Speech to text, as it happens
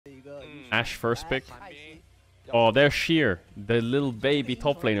Ashe first pick. Oh, there's Sheer, the little baby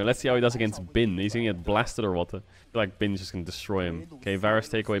top laner. Let's see how he does against Bin. He's gonna get blasted or what? I feel like Bin's just gonna destroy him. Okay, Varus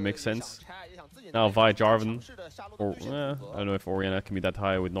takeaway makes sense. Now Vi Jarvan. Or, I don't know if Orianna can be that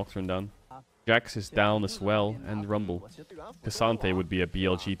high with Nocturne down. Jax is down as well, and Rumble. Cassante would be a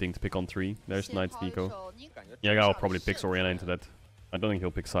BLG thing to pick on 3. There's Knight's Nico. Yagal probably picks Orianna into that. I don't think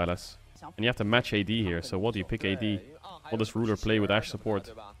he'll pick Sylas. And you have to match AD here, so what do you pick AD? What does Ruler play with Ashe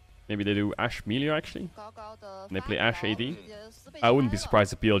support? Maybe they do Ashe Melia actually? And they play Ashe AD? I wouldn't be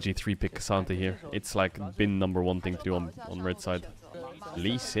surprised if BLG 3 pick Cassante here. It's like Bin #1 thing to do on red side.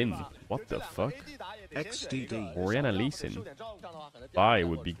 Lee Sin? What the fuck? XDD. Orianna Lee Sin? Vi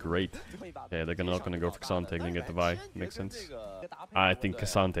would be great. Yeah, they're not gonna go for Cassante and get the Vi. Makes sense. I think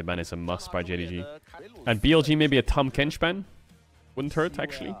Cassante ban is a must by JDG. And BLG maybe a Tahm Kench ban? Wouldn't hurt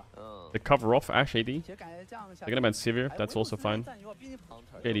actually. The cover off Ashe AD. They're gonna ban Sivir, that's also fine.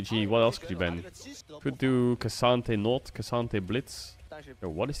 JDG, what else could you ban? Could do Cassante Not, Cassante Blitz. Yo,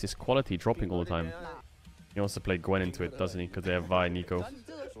 what is this quality dropping all the time? He wants to play Gwen into it, doesn't he? Because they have Vi Nico.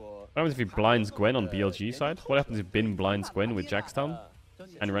 What happens if he blinds Gwen on BLG side? What happens if Bin blinds Gwen with Jax down?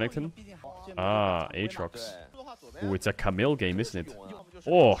 And Renekton? Ah, Aatrox. Ooh, it's a Camille game, isn't it?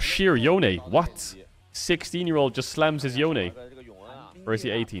 Oh, sheer Yone. What? 16-year-old just slams his Yone. Or is he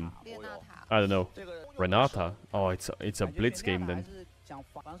 18? I don't know. Renata. Oh, it's a Blitz game then.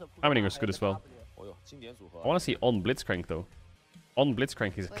 Hammerdinger is good as well. I want to see on Blitzcrank though. On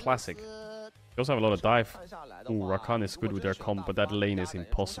Blitzcrank is a classic. They also have a lot of dive. Ooh, Rakan is good with their comp, but that lane is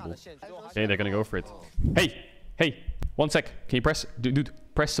impossible. Okay, they're gonna go for it. Hey! Hey! 1 sec. Can you press... Dude,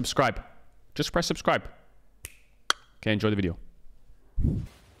 press subscribe. Just press subscribe. Okay, enjoy the video.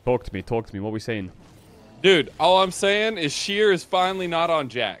 Talk to me. What are we saying? Dude, all I'm saying is Sheer is finally not on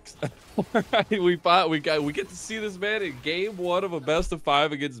Jax. we get to see this man in game 1 of a best of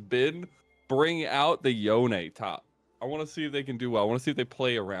 5 against Bin bring out the Yone top. I want to see if they can do well. I want to see if they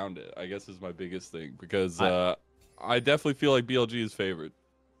play around it, I guess is my biggest thing. Because I definitely feel like BLG is favored.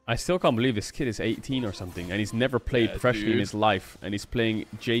 I still can't believe this kid is 18 or something. And he's never played professionally in his life. And he's playing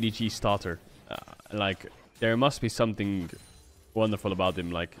JDG starter. Like, there must be something wonderful about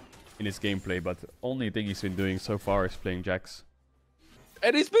him, like, in his gameplay. But the only thing he's been doing so far is playing Jax.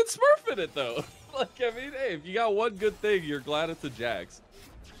 And he's been smurfing it, though. Like, I mean, hey, if you got one good thing, you're glad it's a Jax.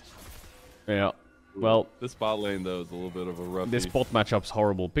 Yeah. Well, this bot lane though is a little bit of a rough. This bot matchup's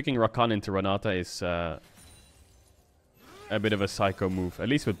horrible. Picking Rakan into Renata is a bit of a psycho move. At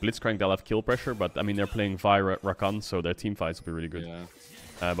least with Blitzcrank, they'll have kill pressure. But I mean, they're playing via Rakan, so their team fights will be really good.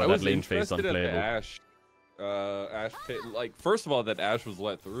 Yeah. But that lane phase is unplayable. Ashe, like first of all, that Ashe was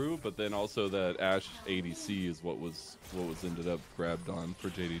let through, but then also that Ashe ADC is what was ended up grabbed on for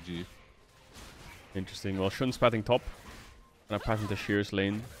JDG. Interesting. Well, Shun's patting top. Gonna pass into Sheer's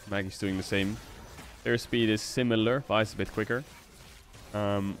lane. Maggie's doing the same. Their speed is similar, Vi's a bit quicker.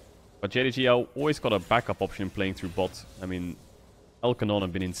 But JDG always got a backup option playing through bot. I mean, Elkanon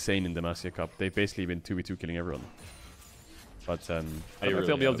have been insane in the Demacia Cup. They've basically been 2v2 killing everyone. But I don't know if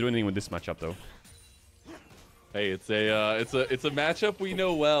they'll be able to do anything with this matchup though. Hey, it's a matchup we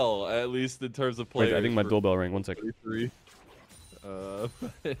know well, at least in terms of play. Wait, I think my doorbell rang. 1 sec. You're gonna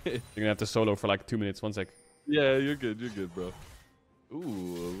have to solo for like 2 minutes. 1 sec. Yeah, you're good, bro. Ooh,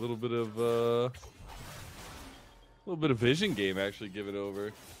 a little bit of vision game actually given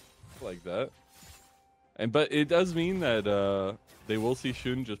over. I like that. But it does mean that they will see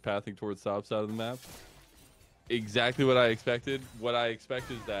Shun just pathing towards top side of the map. Exactly what I expected. What I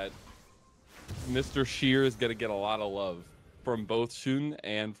expect is that Mr. Sheer is gonna get a lot of love from both Shun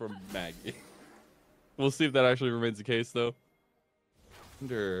and from Maggie. We'll see if that actually remains the case though.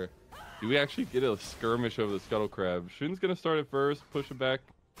 Do we actually get a skirmish over the Scuttle Crab? Shun's gonna start it first, push it back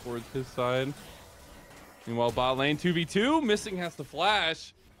towards his side. Meanwhile, bot lane 2v2, Missing has to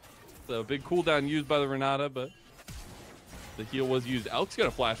flash. It's a big cooldown used by the Renata, but the heal was used. Elk's gonna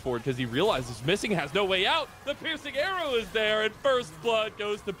flash forward because he realizes Missing has no way out. The piercing arrow is there, and first blood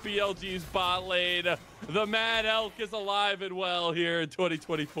goes to BLG's bot lane. The Mad Elk is alive and well here in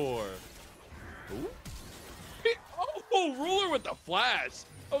 2024. Ooh. Oh, Ruler with the flash.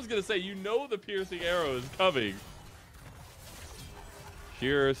 I was going to say, you know the piercing arrow is coming.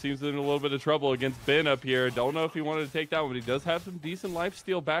 Sheer seems in a little bit of trouble against Ben up here. Don't know if he wanted to take that one, but he does have some decent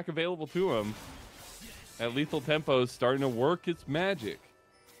lifesteal back available to him. At lethal tempo is starting to work its magic.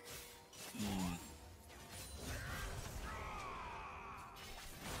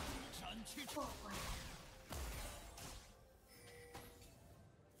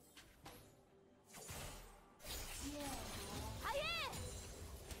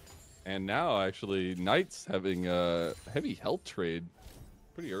 And now, actually, Knight's having a heavy health trade.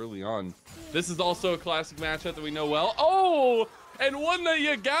 pretty early on. This is also a classic matchup that we know well. Oh, and one that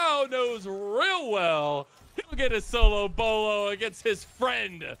Yagao knows real well. He'll get a solo bolo against his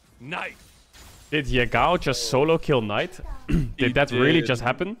friend, Knight. Did Yagao just solo kill Knight? did that really just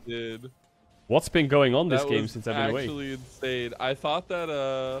happen? He did. What's been going on this game since I've been away? Actually insane. I thought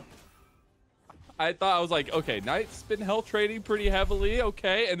that I was like, okay, Knight's been health trading pretty heavily,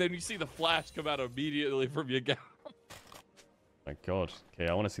 okay, and then you see the flash come out immediately from Yagao. My god. Okay,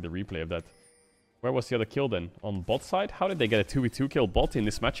 I want to see the replay of that. Where was the other kill then? On bot side? How did they get a 2v2 kill bot in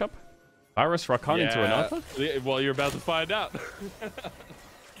this matchup? Virus Rakan into Renata? Well, you're about to find out.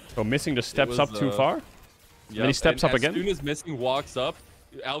 So Missing just steps up too far? Yep. Then he steps up again? As soon as Missing walks up,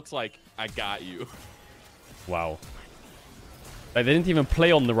 Alk's like, I got you. Wow. They didn't even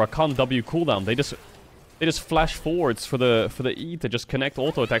play on the Rakan W cooldown. They just flash forwards for the E to just connect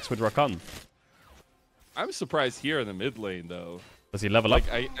auto attacks with Rakan. I'm surprised here in the mid lane though. Does he level up?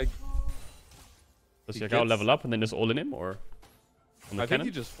 Does Yagao level up and then just all in him, or? I think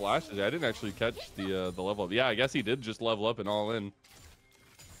he just flashes. I didn't actually catch the level up. Yeah, I guess he did just level up and all in.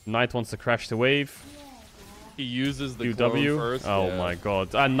 Knight wants to crash the wave. He uses the UW first. Oh my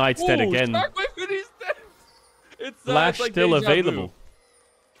god. And Knight's dead again. He's dead. Flash like still available.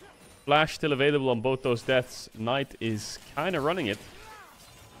 Flash still available on both those deaths. Knight is kind of running it.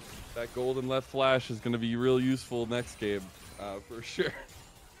 That golden left flash is going to be real useful next game, for sure.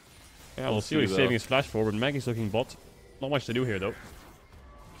 Yeah, we'll see what he's saving his flash for, but Maggie's looking bot. Not much to do here, though.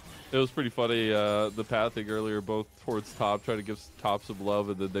 It was pretty funny, the pathing earlier, both towards top, trying to give top some love,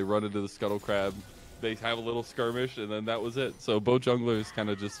 and then they run into the Scuttle Crab. They have a little skirmish, and then that was it. So both junglers kind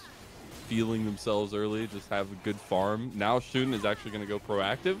of just feeling themselves early, just have a good farm. Now Shun is actually going to go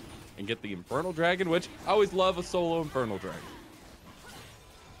proactive and get the Infernal Dragon, which I always love a solo Infernal Dragon.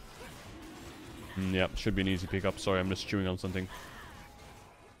 Yeah, should be an easy pickup. Sorry, I'm just chewing on something.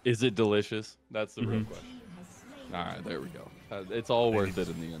 Is it delicious? That's the real question. All right, there we go. It's all worth it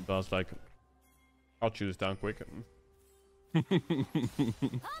in the end. So I was like, I'll chew this down quick.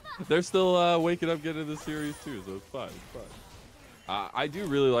 They're still waking up getting this series too, so it's fine. It's fine. I do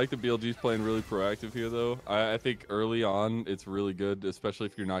really like the BLG's playing really proactive here, though. I think early on it's really good, especially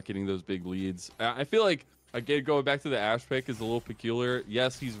if you're not getting those big leads. I feel like, again, going back to the Ashe pick is a little peculiar.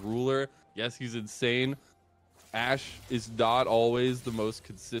 Yes, he's ruler. Yes, he's insane. Ashe is not always the most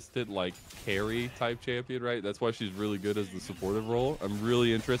consistent, like, carry type champion, right? That's why she's really good as the supportive role. I'm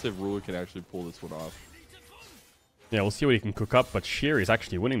really interested if Ruler can actually pull this one off. Yeah, we'll see what he can cook up, but Sheer is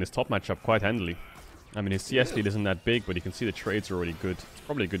actually winning this top matchup quite handily. I mean, his CS lead isn't that big, but you can see the trades are already good. It's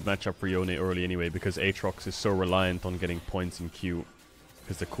probably a good matchup for Yone early anyway, because Aatrox is so reliant on getting points in Q,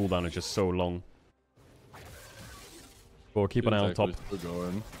 because the cooldown is just so long. Or keep an eye on top.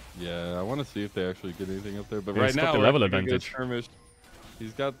 Going. Yeah, I want to see if they actually get anything up there. But yeah, right now, the level advantage.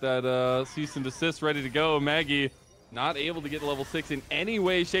 He's got that cease and desist ready to go. Maggie not able to get level 6 in any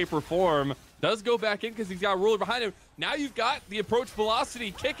way, shape, or form. Does go back in because he's got Ruler behind him. Now you've got the approach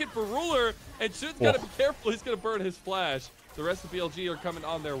velocity kicking for Ruler, and Shun's got to be careful. He's going to burn his flash. The rest of BLG are coming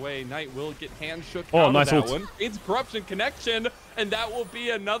on their way. Knight will get hand shook out of that one. It's corruption connection, and that will be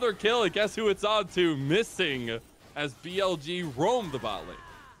another kill. And guess who it's on to? Missing as BLG roam the bot lane.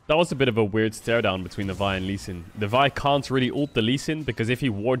 That was a bit of a weird stare down between the Vi and Lee Sin. The Vi can't really ult the Lee Sin because if he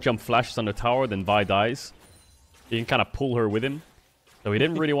ward jump flashes on the tower, then Vi dies. He can kind of pull her with him. So he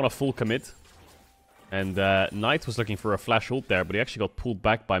didn't really want to full commit. And Knight was looking for a flash ult there, but he actually got pulled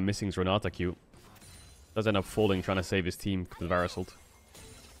back by Missing's Renata Q. Does end up falling, trying to save his team with the Varus ult.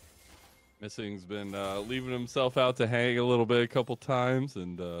 Missing's been leaving himself out to hang a little bit a couple times,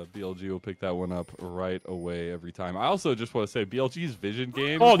 and BLG will pick that one up right away every time. I also just want to say BLG's vision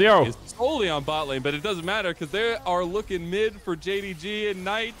game is solely on bot lane, but it doesn't matter because they are looking mid for JDG and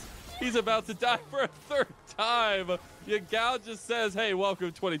Knight. He's about to die for a third time. Yagao just says, hey, welcome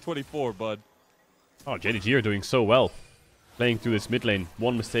to 2024, bud. Oh, JDG are doing so well. Playing through this mid lane.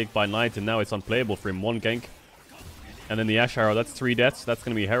 One mistake by Knight, and now it's unplayable for him. One gank. And then the Ashe arrow, that's 3 deaths. That's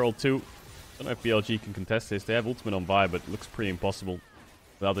going to be Herald too. Don't know if BLG can contest this. They have ultimate on Vi, but it looks pretty impossible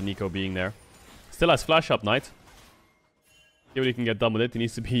without the Nico being there. Still has flash up, Knight. See what he can get done with it. He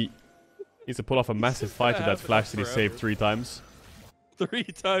needs to pull off a massive fight with that flash that he saved 3 times. 3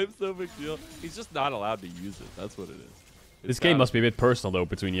 times, no big deal. He's just not allowed to use it. That's what it is. This game must be a bit personal though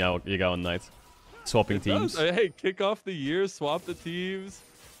between Yagao and Knight. Swapping teams. Hey, kick off the year, swap the teams.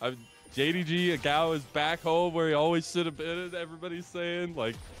 JDG Yagao is back home where he always should have been. Everybody's saying,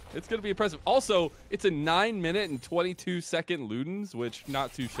 like, it's going to be impressive. Also, it's a 9-minute and 22-second Ludens, which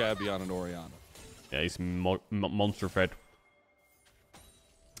not too shabby on an Orianna. Yeah, he's monster fed.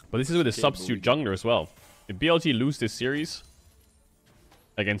 But this is with a substitute jungler as well. If BLG lose this series,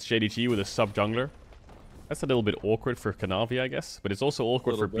 against JDG with a sub jungler. That's a little bit awkward for Kanavi, I guess. But it's also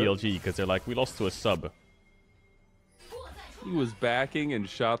awkward for BLG because they're like, we lost to a sub. He was backing and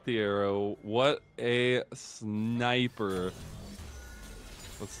shot the arrow. What a sniper.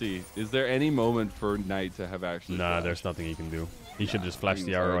 Let's see. Is there any moment for Knight to have actually flashed? There's nothing he can do. He should just flash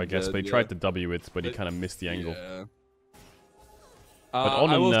the arrow, I guess. But he tried to W it, but he kind of missed the angle. Yeah. But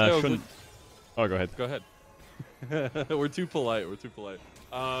on shouldn't... Oh, go ahead. Go ahead. We're too polite. We're too polite.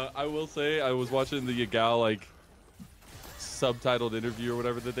 I will say, I was watching the Yagao, like, subtitled interview or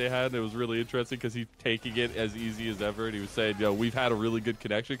whatever that they had. And it was really interesting because he's taking it as easy as ever. And he was saying, yo, we've had a really good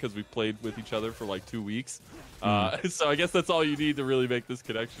connection because we played with each other for like 2 weeks. So I guess that's all you need to really make this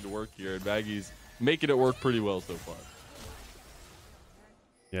connection work here. And Maggie's making it work pretty well so far.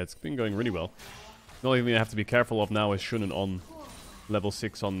 Yeah, it's been going really well. The only thing I have to be careful of now is Shunin on level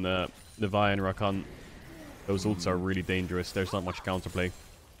 6 on the Vi and Rakan. Those ults are really dangerous. There's not much counterplay.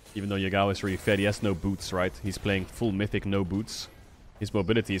 Even though Yagao is really fed, he has no boots, right? He's playing full mythic, no boots. His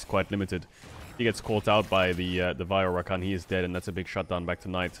mobility is quite limited. He gets caught out by the Vi or Rakan, he is dead, and that's a big shutdown back to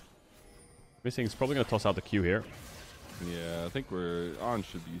Knight. Missing is probably going to toss out the Q here. Yeah, I think On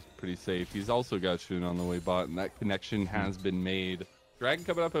should be pretty safe. He's also got Shun on the way bot, and that connection has been made. Dragon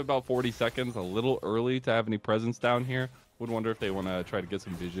coming up in about 40 seconds, a little early to have any presence down here. Would wonder if they want to try to get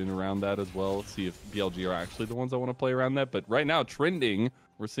some vision around that as well. See if BLG are actually the ones that want to play around that. But right now, trending,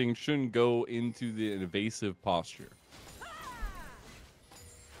 we're seeing Shun go into the evasive posture.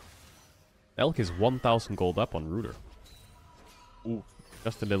 Elk is 1,000 gold up on Rooter. Ooh,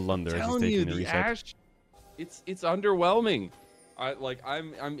 just a little under as he's taking the reset. Ashe, it's underwhelming.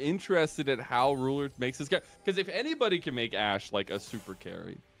 I'm interested at how Ruler makes this guy, because if anybody can make Ashe like a super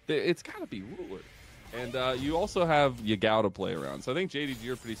carry, it's got to be Ruler. And you also have Yagao to play around. So I think JDG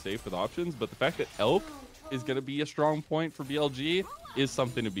are pretty safe with options, but the fact that Elk is going to be a strong point for BLG is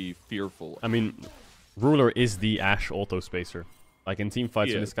something to be fearful of. I mean, Ruler is the Ashe auto spacer. Like in team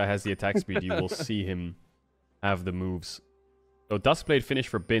fights, when this guy has the attack speed, you will see him have the moves. So Duskblade finish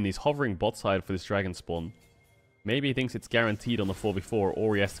for Bin. He's hovering bot side for this dragon spawn. Maybe he thinks it's guaranteed on the 4v4,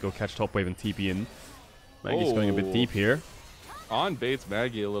 or he has to go catch top wave and TP in. Maggie's going a bit deep here. On baits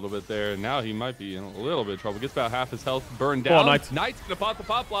Maggie a little bit there, and now he might be in a little bit of trouble. Gets about half his health burned down. Knight's going to pop the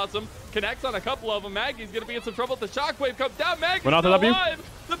Pop Blossom. Connects on a couple of them. Maggie's going to be in some trouble. The Shockwave comes down. Maggie's still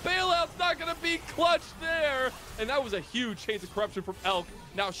alive. The bailout's not going to be clutch there. And that was a huge Chains of Corruption from Elk.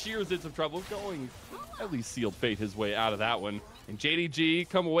 Now Shear's in some trouble. Going at least sealed fate his way out of that one. And JDG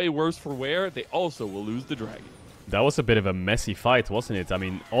come away worse for wear. They also will lose the dragon. That was a bit of a messy fight, wasn't it? I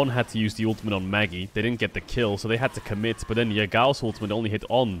mean, On had to use the ultimate on Maggie. They didn't get the kill, so they had to commit. But then Yagao's ultimate only hit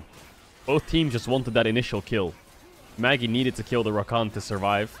On. Both teams just wanted that initial kill. Maggie needed to kill the Rakan to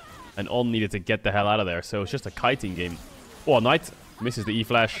survive, and On needed to get the hell out of there. So it's just a kiting game. Oh, Knight misses the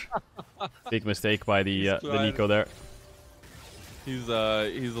E-Flash. Big mistake by the Nico there. He's a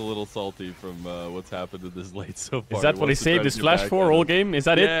little salty from what's happened in this late so far. Is that what he saved his flash for all game? Is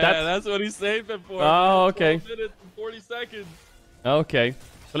that it? Yeah, that's what he saved it for. Oh, okay. 12 minutes and 40 seconds. Okay.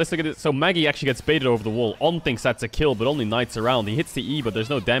 So let's look at it. So Maggie actually gets baited over the wall. On thinks that's a kill, but only Knight's around. He hits the E, but there's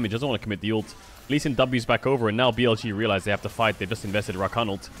no damage. Doesn't want to commit the ult. Lee Sin W's back over, and now BLG realize they have to fight. They've just invested Rakan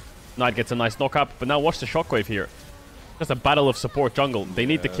ult. Knight gets a nice knock up, but now watch the shockwave here. Just a battle of support jungle. They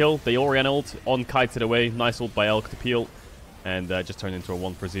need the kill. They Orianna ult. On kites it away. Nice ult by Elk to peel. And just turned into a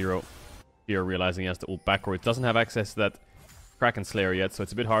 1-for-0. Here realizing he has to ult backwards. Doesn't have access to that Kraken Slayer yet, so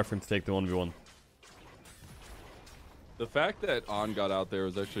it's a bit hard for him to take the 1v1. The fact that On got out there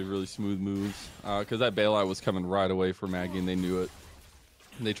was actually really smooth moves, because that bailout was coming right away for Maggie, and they knew it.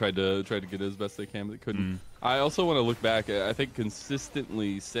 And they tried to get it as best they can, but they couldn't. I also want to look back. I think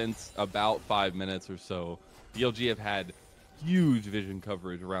consistently since about 5 minutes or so, BLG have had huge vision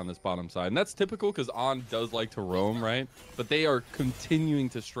coverage around this bottom side, and that's typical because On does like to roam, right? But they are continuing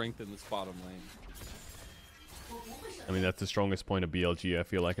to strengthen this bottom lane. I mean, that's the strongest point of BLG, I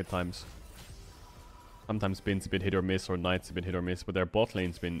feel like, at times. Sometimes Bin's a bit hit or miss, or Knight's a bit hit or miss, but their bot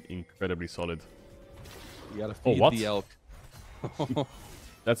lane's been incredibly solid. You gotta feed the Elk.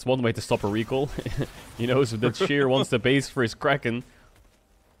 That's one way to stop a recall. He knows that Sheer wants the base for his Kraken.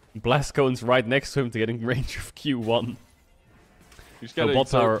 Blastcone's right next to him to get in range of Q1. You just gotta be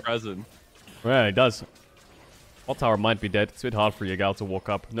so present. Yeah, he does. Bot tower might be dead. It's a bit hard for Yagao to walk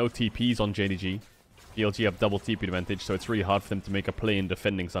up. No TPs on JDG. BLG have double TP advantage, so it's really hard for them to make a play in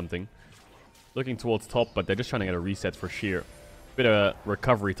defending something. Looking towards top, but they're just trying to get a reset for Sheer. Bit of a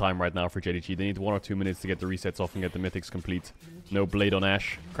recovery time right now for JDG. They need 1 or 2 minutes to get the resets off and get the mythics complete. No blade on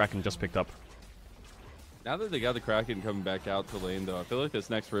Ashe. Kraken just picked up. Now that they got the Kraken coming back out to lane, though, I feel like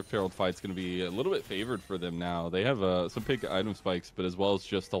this next Rift Herald fight's going to be a little bit favored for them now. They have some big item spikes, but as well as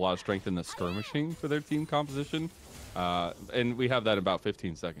just a lot of strength in the skirmishing for their team composition. And we have that in about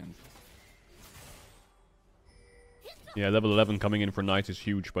 15 seconds. Yeah, level 11 coming in for Knight is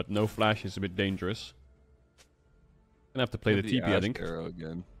huge, but no flash is a bit dangerous. Gonna have to play the TP, I think. Arrow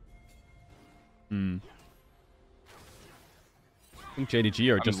again. I think JDG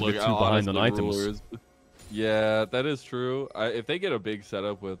are just a bit too behind on items. Yeah, that is true. If they get a big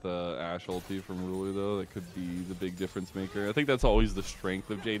setup with Ashe ulti from Ruler, though, that could be the big difference maker. I think that's always the strength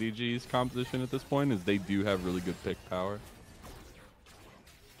of JDG's composition at this point, is they do have really good pick power.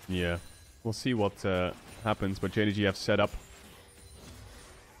 Yeah, we'll see what happens, but JDG have set up.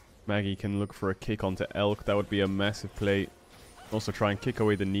 Maggie can look for a kick onto Elk. That would be a massive play. Also try and kick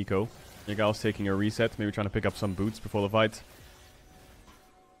away the Nico. Yagao's taking a reset, maybe trying to pick up some boots before the fight.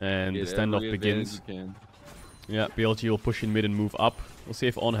 And the standoff begins. Yeah, BLG will push in mid and move up. We'll see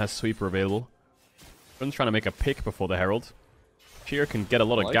if On has sweeper available. Run's trying to make a pick before the Herald. Sheer can get a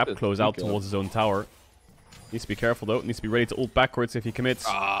lot of gap close out towards his own tower. Needs to be careful though. Needs to be ready to ult backwards if he commits.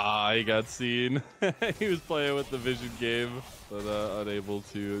 Ah, he got seen. He was playing with the vision game, but unable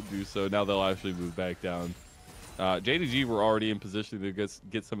to do so. Now they'll actually move back down. JDG were already in position to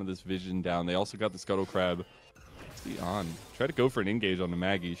get some of this vision down. They also got the Scuttle Crab. See on. Try to go for an engage on the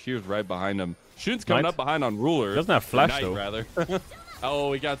Maggie. Sheer's right behind him. Shun's coming up behind on Ruler. He doesn't have flash Knight, though. Rather.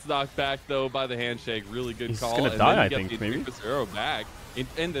 Oh, he got knocked back though by the handshake. Really good call. He's gonna die, I think, maybe. Arrow back.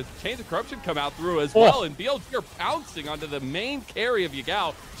 And the Chains of Corruption come out through as well. And BLG are pouncing onto the main carry of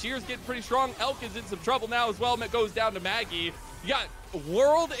Yagao. Sheer's getting pretty strong. Elk is in some trouble now as well. It goes down to Maggie. You got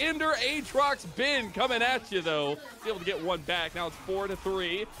World Ender Aatrox Bin coming at you, though. Be able to get one back. Now it's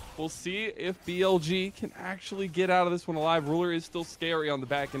 4-3. We'll see if BLG can actually get out of this one alive. Ruler is still scary on the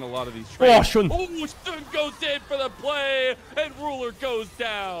back in a lot of these trades. Oh, Shun goes in for the play, and Ruler goes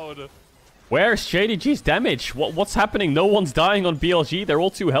down. Where's JDG's damage? What's happening? No one's dying on BLG. They're all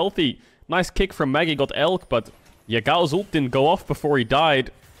too healthy. Nice kick from Maggie, got Elk, but Yagao's ult didn't go off before he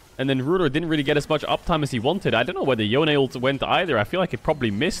died. And then Ruler didn't really get as much uptime as he wanted. I don't know where the Yone ult went either. I feel like it probably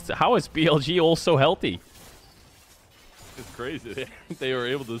missed. How is BLG all so healthy? It's crazy. They were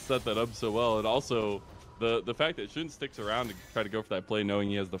able to set that up so well. And also, the fact that Shun sticks around to try to go for that play knowing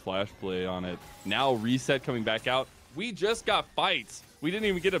he has the flash play on it. Now reset coming back out. We just got fights. We didn't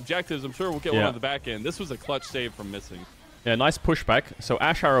even get objectives. I'm sure we'll get one on the back end. This was a clutch save from missing. Yeah, nice pushback. So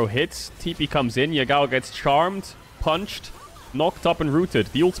Ashe Arrow hits. TP comes in. Yagao gets charmed, punched, knocked up and rooted.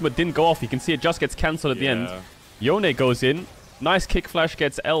 The ultimate didn't go off. You can see it just gets cancelled at the end. Yone goes in. Nice kick flash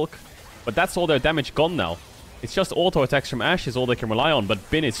gets Elk. But that's all their damage gone now. It's just auto attacks from Ashe is all they can rely on.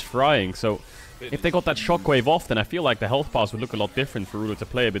 But Bin is frying. So if they got that shockwave off, then I feel like the health pass would look a lot different for Ruler to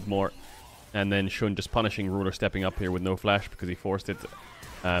play a bit more. And then Shun just punishing Ruler stepping up here with no flash because he forced it.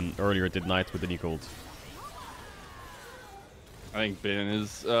 Earlier it did Knight with the Nico ult. I think Bin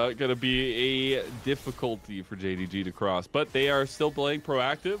is going to be a difficulty for JDG to cross, but they are still playing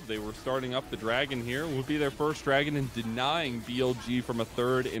proactive. They were starting up the Dragon here. It would be their first Dragon and denying BLG from a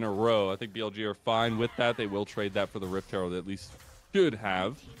third in a row. I think BLG are fine with that. They will trade that for the Rift Herald, at least should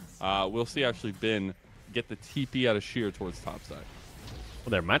have. We'll see actually Bin get the TP out of Sheer towards topside. Well,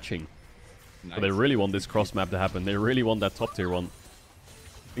 they're matching. Nice. So they really want this cross map to happen. They really want that top tier one.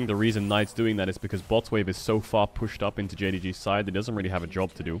 I think the reason Knight's doing that is because bot wave is so far pushed up into JDG's side, he doesn't really have a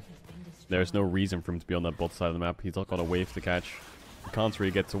job to do. There's no reason for him to be on that bot side of the map. He's not got a wave to catch. He can't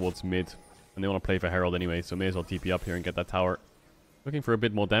really get towards mid. And they want to play for Herald anyway, so may as well TP up here and get that tower. Looking for a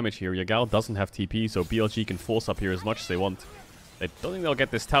bit more damage here. Yagao doesn't have TP, so BLG can force up here as much as they want. I don't think they'll get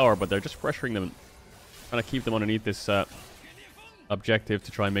this tower, but they're just pressuring them. Trying to keep them underneath this objective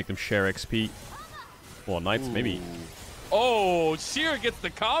to try and make them share XP. Well, Knights, maybe. Oh, Sheer gets the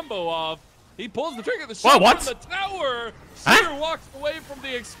combo off. He pulls the trigger. The shot from the tower. Sheer walks away from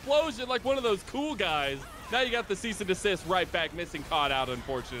the explosion like one of those cool guys. Now you got the cease and desist right back, missing caught out,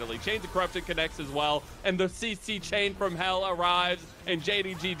 unfortunately. Chains of Corruption connects as well, and the CC chain from hell arrives, and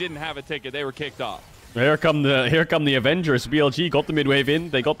JDG didn't have a ticket. They were kicked off. Here come the Avengers. BLG got the midwave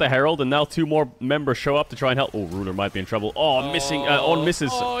in. They got the Herald, and now two more members show up to try and help. Oh, Ruler might be in trouble. Oh, missing. On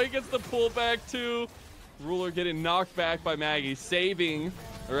misses. Oh, he gets the pullback too. Ruler getting knocked back by Maggie, saving,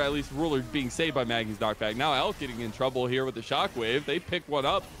 or at least Ruler being saved by Maggie's knockback. Now Elk getting in trouble here with the shockwave. They pick one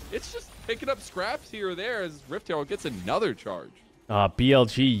up. It's just picking up scraps here or there as Rift Herald gets another charge.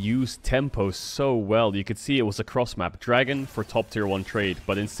 BLG used tempo so well. You could see it was a cross map. Dragon for top tier 1 trade.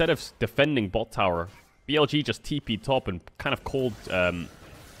 But instead of defending bot tower, BLG just TP top and kind of called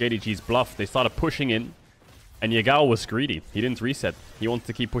JDG's bluff. They started pushing in. And Yagao was greedy. He didn't reset. He wanted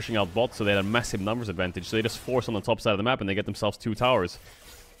to keep pushing out bots, so they had a massive numbers advantage. So they just force on the top side of the map, and they get themselves 2 towers.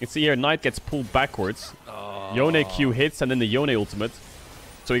 You can see here, Knight gets pulled backwards. Yone Q hits, and then the Yone ultimate.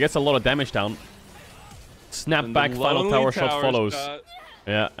 So he gets a lot of damage down. Snap back, final tower shot follows.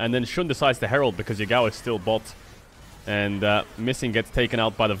 Yeah, and then Shun decides to herald because Yagao is still bot. And Missing gets taken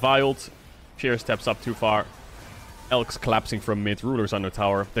out by the Violed. Cheer steps up too far. Elk's collapsing from mid. Ruler's under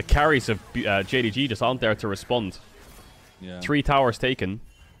tower. The carries of JDG just aren't there to respond. Yeah. 3 towers taken.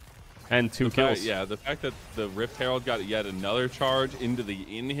 And 2 kills. Yeah, the fact that the Rift Herald got yet another charge into the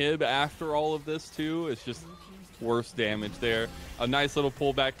inhib after all of this too, it's just worse damage there. A nice little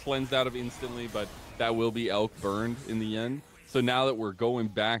pullback cleansed out of instantly, but that will be Elk burned in the end. So now that we're going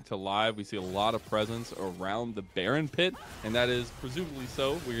back to live, we see a lot of presence around the Baron pit, and that is presumably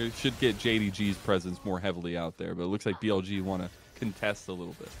so. We should get JDG's presence more heavily out there, but it looks like BLG want to contest a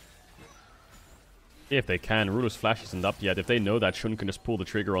little bit. If they can. Ruler's flash isn't up yet. If they know that, Shun can just pull the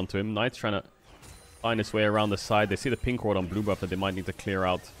trigger onto him. Knight's trying to find his way around the side. They see the pink ward on blue buff that they might need to clear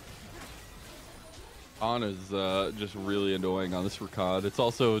out. On is just really annoying on this Ricard. It's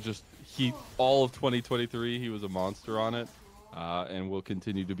also just all of 2023 he was a monster on it, and will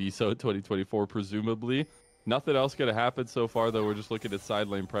continue to be so in 2024 presumably. Nothing else gonna happen so far though. We're just looking at side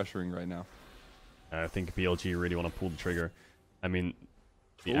lane pressuring right now. I think BLG really want to pull the trigger. I mean,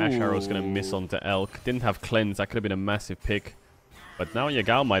 the Ash Arrow's gonna miss onto Elk. Didn't have cleanse. That could have been a massive pick. But now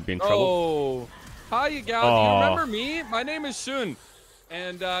Yagao might be in trouble. Oh, hi Yagao. Do you remember me? My name is Shun,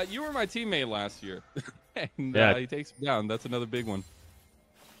 and you were my teammate last year. And yeah. He takes me down. That's another big one.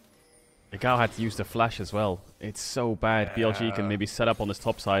 Yagao had to use the flash as well. It's so bad. Yeah. BLG can maybe set up on this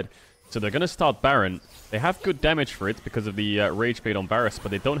top side. So they're going to start Baron. They have good damage for it because of the Rage Bait on Varus, but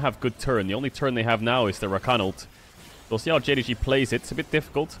they don't have good turn. The only turn they have now is the Rakan ult. We'll see how JDG plays it. It's a bit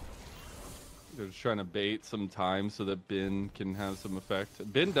difficult. They're just trying to bait some time so that Bin can have some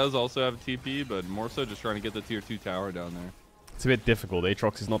effect. Bin does also have a TP, but more so just trying to get the tier 2 tower down there. It's a bit difficult.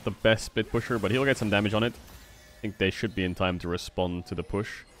 Aatrox is not the best split pusher, but he'll get some damage on it. I think they should be in time to respond to the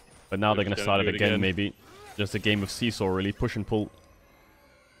push. But now they're going to start it again, maybe. Just a game of seesaw, really. Push and pull.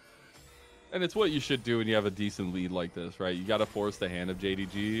 And it's what you should do when you have a decent lead like this, right? You got to force the hand of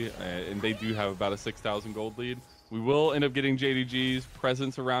JDG, and they do have about a 6,000 gold lead. We will end up getting JDG's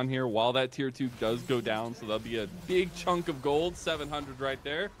presence around here while that tier 2 does go down, so that'll be a big chunk of gold, 700 right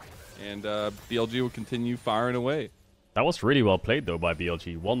there. And BLG will continue firing away. That was really well played, though, by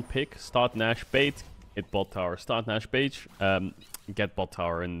BLG. One pick, start Nash bait, hit bot tower, start Nash bait, get bot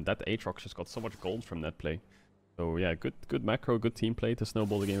tower, and that Aatrox just got so much gold from that play. So yeah, good macro, good team play to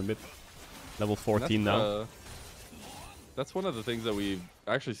snowball the game a bit. Level 14 now. That's one of the things that we've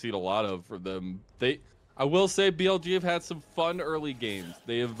actually seen a lot of for them. I will say BLG have had some fun early games.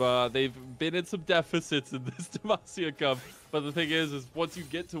 They've been in some deficits in this Demacia Cup. But the thing is once you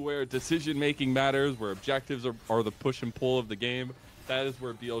get to where decision making matters, where objectives are the push and pull of the game, that is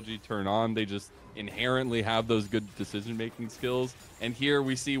where BLG turn on. They just inherently have those good decision making skills. And here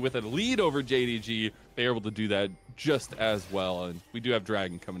we see with a lead over JDG, they're able to do that just as well. And we do have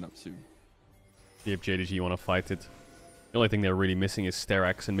Dragon coming up soon. See if JDG want to fight it. The only thing they're really missing is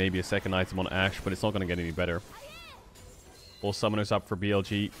Sterax and maybe a second item on Ash, but it's not going to get any better. All summoners up for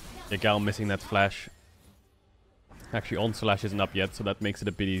BLG. Yagao missing that flash. Actually, on slash isn't up yet, so that makes it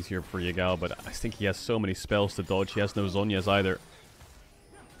a bit easier for Yagao, but I think he has so many spells to dodge. He has no Zhonya's either.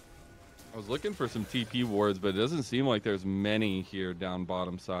 I was looking for some TP wards, but it doesn't seem like there's many here down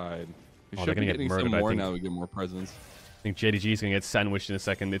bottom side. We should be getting some more now we get more presence. I think JDG is going to get sandwiched in a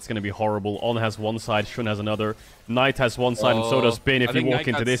second. It's going to be horrible. On has one side, Shun has another. Knight has one side, and so does Bin. If you walk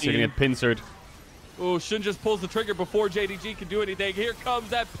into this, you're going to get pincered. Oh, Shun just pulls the trigger before JDG can do anything. Here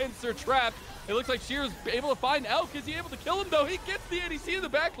comes that pincer trap. It looks like Shear's able to find Elk. Is he able to kill him, though? He gets the ADC in the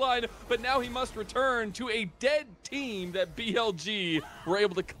backline, but now he must return to a dead team that BLG were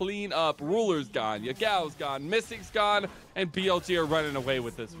able to clean up. Ruler's gone, Yagao's gone, Missing's gone, and BLG are running away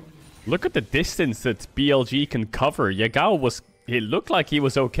with this one. Look at the distance that BLG can cover. Yagao was... It looked like he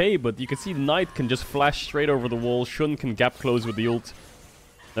was okay, but you can see Knight can just flash straight over the wall. Shun can gap close with the ult.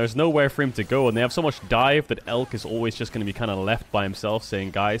 There's nowhere for him to go, and they have so much dive that Elk is always just going to be kind of left by himself,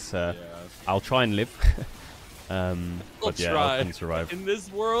 saying, guys, I'll try and live. But yeah, Elk can survive. In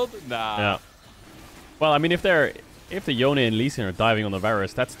this world? Nah. Yeah. Well, I mean, if the Yone and Lee Sin are diving on the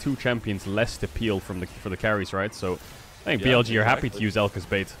Varus, that's 2 champions less to peel for the carries, right? So I think BLG are happy to use Elk as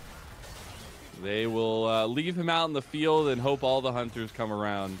bait. They will leave him out in the field and hope all the hunters come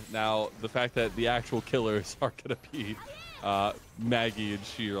around. Now, the fact that the actual killers are going to be Maggie and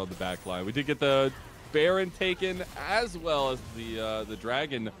Sheer on the back line. We did get the Baron taken, as well as the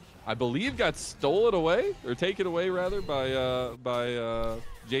dragon, I believe, got stolen away, or taken away rather, by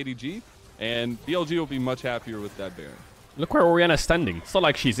JDG, and BLG will be much happier with that Baron. Look where Orianna's standing. It's not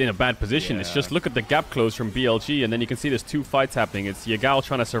like she's in a bad position. Yeah. It's just look at the gap close from BLG, and then you can see there's two fights happening. It's Yagao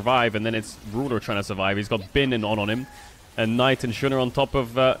trying to survive, and then it's Ruler trying to survive. He's got Bin and on him, and Knight and Shun are on top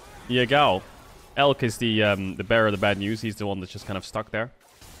of Yagao. Elk is the bearer of the bad news. He's the one that's just kind of stuck there.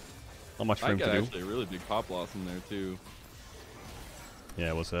 Not much for him to do. Actually a really big pop loss in there too.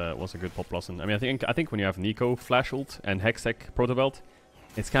 Yeah, it was a good pop loss. I mean, I think when you have Nico flash ult and Hextech proto belt,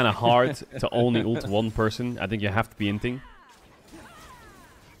 it's kind of hard to only ult one person. I think you have to be inting.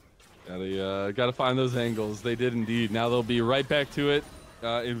 Gotta find those angles. They did indeed. Now they'll be right back to it,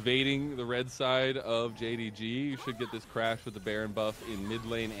 invading the red side of JDG. You should get this crash with the Baron buff in mid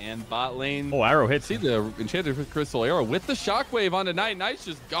lane and bot lane. Oh, arrow hit. See the Enchanted Crystal Arrow with the shockwave onto Knight. Knight's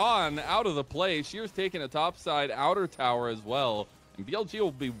just gone out of the play. Shear's taking a top side outer tower as well. And BLG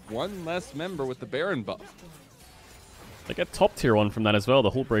will be one less member with the Baron buff. They get top tier one from that as well.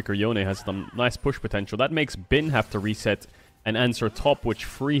 The Hullbreaker Yone has some nice push potential. That makes Bin have to reset and answer top, which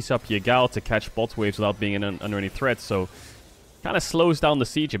frees up Yagao to catch bot waves without being under any threat. So kind of slows down the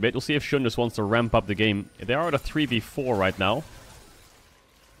siege a bit. We'll see if Shun just wants to ramp up the game. They are at a 3v4 right now.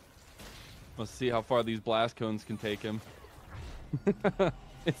 Let's see how far these blast cones can take him.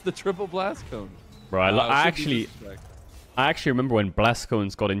 It's the triple blast cone. Bro, I actually remember when blast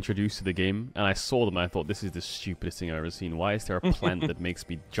cones got introduced to the game, and I saw them and I thought, this is the stupidest thing I've ever seen. Why is there a plant that makes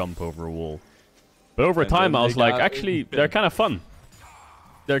me jump over a wall? But over time, I was like, actually, they're kind of fun.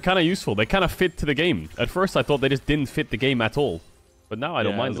 They're kind of useful. They kind of fit to the game. At first, I thought they just didn't fit the game at all. But now I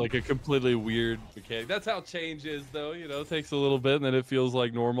don't mind them. It's like a completely weird mechanic. That's how change is, though. You know, it takes a little bit, and then it feels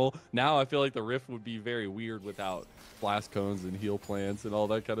like normal. Now I feel like the rift would be very weird without blast cones and heal plants and all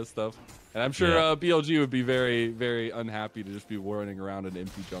that kind of stuff. And I'm sure BLG would be very, very unhappy to just be running around an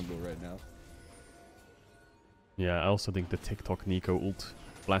empty jungle right now. Yeah, I also think the TikTok Nico ult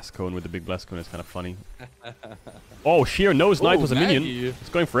blast cone with the big blast cone is kind of funny. Oh, Sheer knows Knight was a minion. It's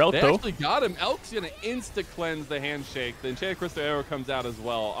going for Elk, though. They actually got him. Elk's going to insta-cleanse the handshake. The Enchanted Crystal Arrow comes out as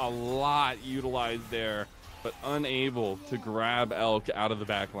well. A lot utilized there, but unable to grab Elk out of the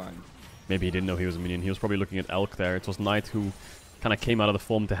back line. Maybe he didn't know he was a minion. He was probably looking at Elk there. It was Knight who kind of came out of the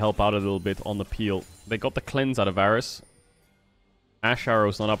form to help out a little bit on the peel. They got the cleanse out of Varus. Ash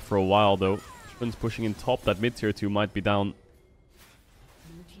Arrow's not up for a while, though. Shun's pushing in top. That mid-tier 2 might be down.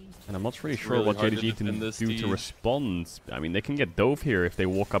 And I'm not really sure what JDG can do to respond. I mean, they can get dove here if they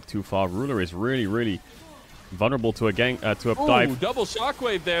walk up too far. Ruler is really, really vulnerable to a dive. Double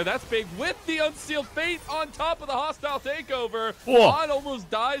shockwave there. That's big with the Unsealed Fate on top of the hostile takeover. Juan almost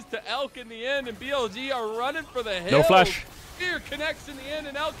dies to Elk in the end, and BLG are running for the hill. No flash. Fear connects in the end,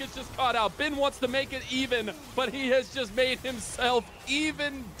 and Elk is just caught out. Bin wants to make it even, but he has just made himself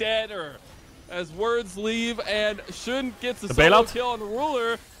even deader. As words leave, and Shun gets a solo kill on the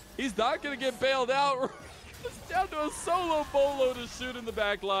Ruler. He's not going to get bailed out. It's down to a solo bolo to shoot in the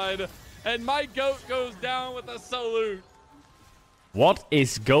back line. And my goat goes down with a salute. What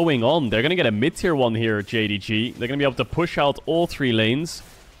is going on? They're going to get a mid-tier 1 here, JDG. They're going to be able to push out all 3 lanes.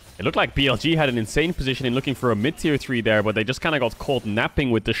 It looked like BLG had an insane position in looking for a mid-tier 3 there, but they just kind of got caught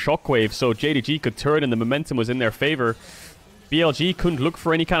napping with the shockwave, so JDG could turn and the momentum was in their favor. BLG couldn't look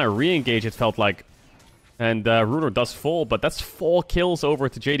for any kind of re-engage, it felt like. And Ruler does fall, but that's 4 kills over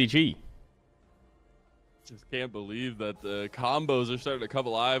to JDG. Just can't believe that the combos are starting to come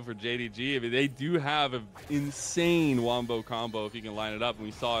alive for JDG. I mean, they do have an insane wombo combo if you can line it up, and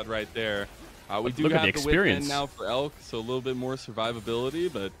we saw it right there. We do have the experience now for Elk, so a little bit more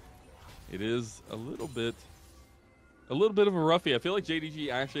survivability, but it is a little bit of a roughie. I feel like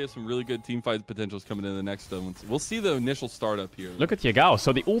JDG actually has some really good team fight potentials coming in the next one. We'll see the initial startup here. Look at Yagao.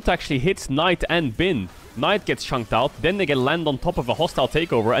 So the ult actually hits Knight and Bin. Knight gets chunked out. Then they get land on top of a hostile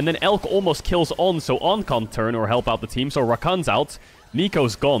takeover. And then Elk almost kills On, so On can't turn or help out the team. So Rakan's out.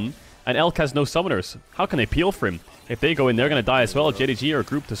 Nico's gone. And Elk has no summoners. How can they peel for him? If they go in, they're going to die as well. JDG are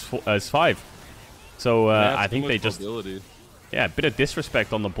grouped as 5. So I think they just... Yeah, a bit of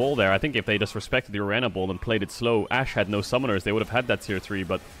disrespect on the ball there. I think if they just respected the Orianna ball and played it slow, Ashe had no summoners, they would have had that tier 3,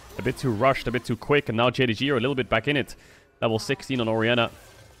 but a bit too rushed, a bit too quick, and now JDG are a little bit back in it. Level 16 on Orianna.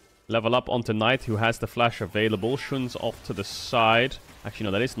 Level up onto Knight, who has the flash available. Shun's off to the side. Actually,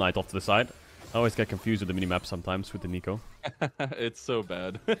 no, that is Knight off to the side. I always get confused with the minimap sometimes with the Nico. It's so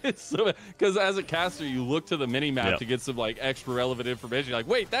bad. It's so bad. Because as a caster, you look to the minimap to get some like extra relevant information. You're like,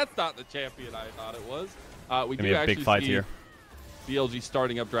 wait, that's not the champion I thought it was. We do actually big fight here. BLG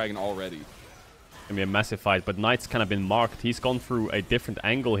starting up Dragon already. Gonna be a massive fight, but Knight's kind of been marked. He's gone through a different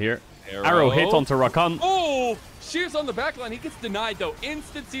angle here. Arrow hit onto Rakan. Oh, Shear's on the back line. He gets denied, though.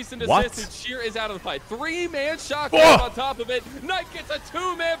 Instant cease and desist, What? and Shear is out of the fight. 3-man shockwave on top of it. Knight gets a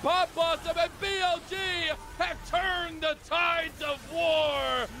 2-man pop blossom, and BLG have turned the tides of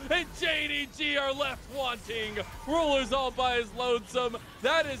war, and JDG are left wanting. Ruler's all by his lonesome.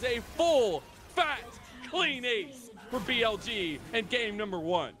 That is a full, fat, clean ace for BLG in game number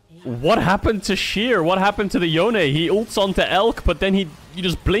 1. What happened to Sheer? What happened to the Yone? He ults onto Elk, but then you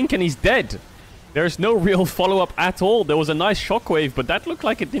just blink and he's dead. There's no real follow-up at all. There was a nice shockwave, but that looked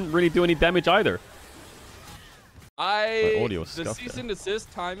like it didn't really do any damage either. The cease and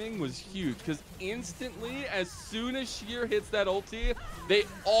desist timing was huge because instantly, as soon as Sheer hits that ulti, they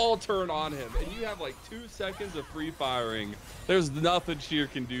all turn on him. And you have like 2 seconds of free firing. There's nothing Sheer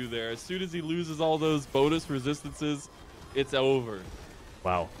can do there. As soon as he loses all those bonus resistances, it's over.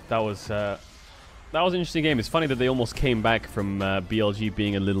 Wow, that was an interesting game. It's funny that they almost came back from BLG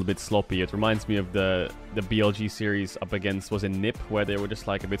being a little bit sloppy. It reminds me of the BLG series up against, was it NiP, where they were just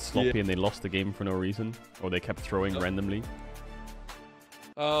like a bit sloppy and they lost the game for no reason, or they kept throwing randomly.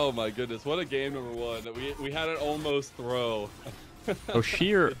 Oh my goodness, what a game number 1. We had an almost throw. So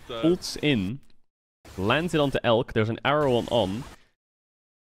Sheer ults in, lands it onto Elk. There's an arrow on.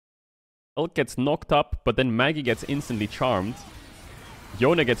 Elk gets knocked up, but then Maggie gets instantly charmed.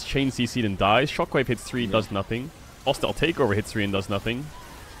 Yone gets chain CC'd and dies. Shockwave hits 3, does nothing. Hostile Takeover hits 3 and does nothing.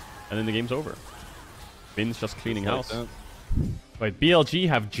 And then the game's over. Vin's just cleaning house. Wait, BLG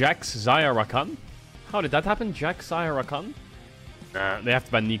have Jax, Xayah, Rakan? How did that happen? Jax, Xayah, Rakan? They have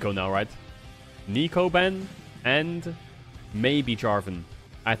to ban Nico now, right? Nico ban and maybe Jarvan.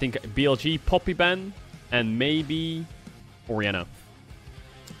 I think BLG, Poppy ban, and maybe Orianna.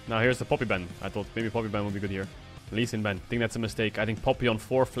 Now here's the Poppy ban. I thought maybe Poppy ban would be good here. Lee Sin ban. I think that's a mistake. I think Poppy on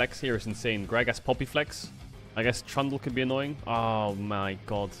 4 flex here is insane. Greg has Poppy flex. I guess Trundle could be annoying. Oh my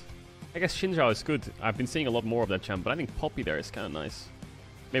god. I guess Xinjiao is good. I've been seeing a lot more of that champ, but I think Poppy there is kind of nice.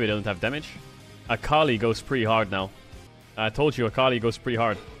 Maybe they don't have damage. Akali goes pretty hard now. I told you Akali goes pretty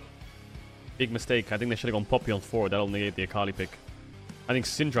hard. Big mistake. I think they should have gone Poppy on 4. That'll negate the Akali pick. I think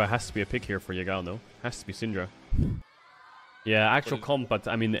Syndra has to be a pick here for Yagao, though. Has to be Syndra. Yeah, actual comp, but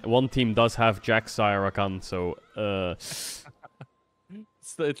I mean, one team does have Jax, Xayah, Rakan, so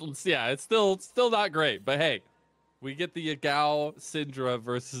it's still not great, but hey, we get the Yagao Syndra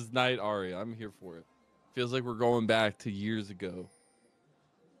versus Knight Ahri. I'm here for it. Feels like we're going back to years ago.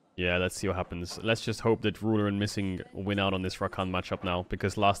 Yeah, let's see what happens. Let's just hope that Ruler and Missing win out on this Rakan matchup now,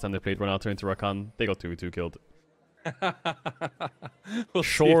 because last time they played Renata into Rakan, they got 2v2 killed.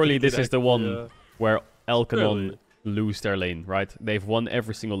 Surely this is the one where Elkanon lose their lane, right? They've won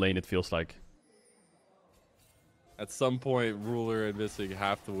every single lane, it feels like. At some point, Ruler and Missing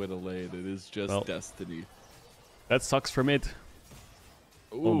have to win a lane. It is just destiny. That sucks for mid.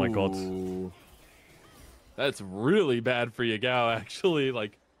 Ooh. Oh my god. That's really bad for Yagao, actually.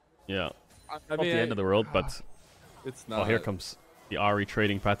 Like, yeah. Not the end of the world, but it's not. Oh, here comes the Ahri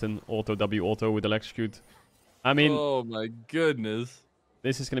trading pattern. Auto W auto with electrocute. I mean, oh my goodness.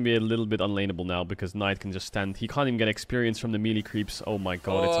 This is going to be a little bit unlaneable now because Knight can just stand. He can't even get experience from the melee creeps. Oh my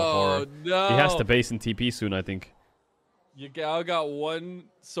god, it's a horror. No. He has to base in TP soon, I think. Yagao got 1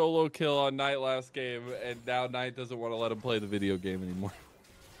 solo kill on Knight last game, and now Knight doesn't want to let him play the video game anymore.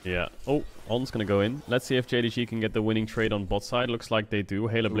 Yeah. Oh, On's going to go in. Let's see if JDG can get the winning trade on bot side. Looks like they do.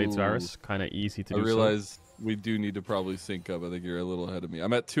 Halo Blades Varus, kind of easy to do. I realize we do need to probably sync up. I think you're a little ahead of me.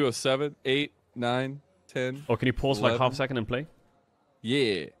 I'm at 207, 8, 9, 10. Oh, can you pause 11. Like half a second and play?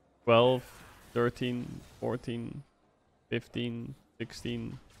 Yeah. 12, 13, 14, 15,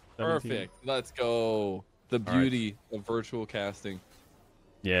 16, 17. Perfect. Let's go. The beauty of virtual casting.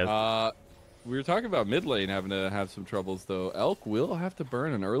 Yeah. We were talking about mid lane having to have some troubles, though. Elk will have to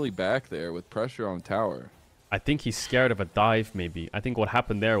burn an early back there with pressure on tower. I think he's scared of a dive, maybe. I think what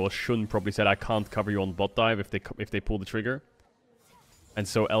happened there was Shun probably said, I can't cover you on bot dive if they pull the trigger. And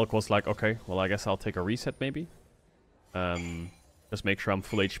so Elk was like, okay, well, I guess I'll take a reset, maybe. Just make sure I'm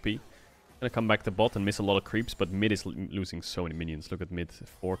full HP. Gonna come back to bot and miss a lot of creeps, but mid is losing so many minions. Look at mid.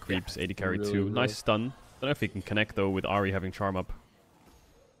 4 creeps, 80 carry really 2. Nice stun. Don't know if he can connect, though, with Ahri having charm up.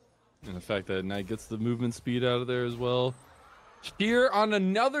 And the fact that Knight gets the movement speed out of there as well. Here on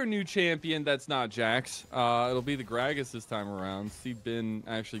another new champion that's not Jax. It'll be the Gragas this time around. See Ben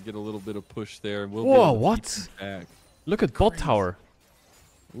actually get a little bit of push there. Whoa, what? Look at bot tower.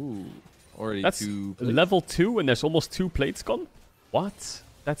 Ooh, already that's 2 level 2 and there's almost 2 plates gone? What?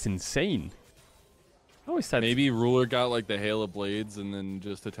 That's insane. How is that? Maybe Ruler got like the hail of blades and then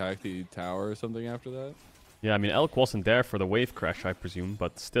just attacked the tower or something after that. Yeah, I mean, Elk wasn't there for the wave crash, I presume,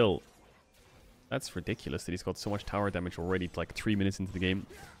 but still. That's ridiculous that he's got so much tower damage already, like 3 minutes into the game.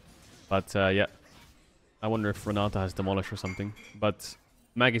 But yeah, I wonder if Renata has Demolish or something. But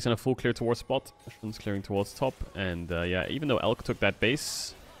Maggie's in a full clear towards bot. Shun's clearing towards top. And yeah, even though Elk took that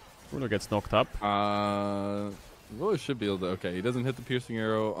base, Ruler gets knocked up. Ruler should be able to... Okay, he doesn't hit the piercing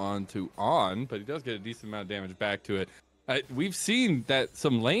arrow onto On, but he does get a decent amount of damage back to it. We've seen that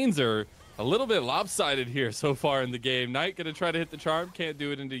some lanes are a little bit lopsided here so far in the game. Knight gonna try to hit the charm, can't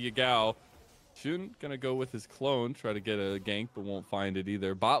do it into Yagao. Shun gonna go with his clone, try to get a gank, but won't find it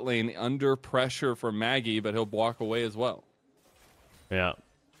either. Bot lane under pressure from Maggie, but he'll walk away as well. Yeah,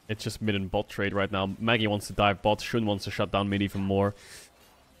 it's just mid and bot trade right now. Maggie wants to dive bot, Shun wants to shut down mid even more.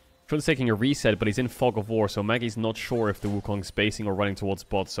 Shun's taking a reset, but he's in Fog of War, so Maggie's not sure if the Wukong's spacing or running towards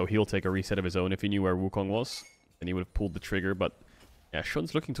bot, so he'll take a reset of his own. If he knew where Wukong was, then he would have pulled the trigger, but yeah,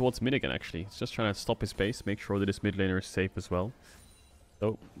 Shun's looking towards mid again, actually. He's just trying to stop his base, make sure that his mid laner is safe as well.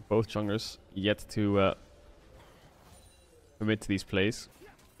 So, both junglers yet to commit to these plays.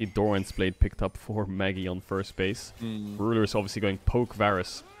 The Doran's blade picked up for Maggie on first base. Ruler is obviously going poke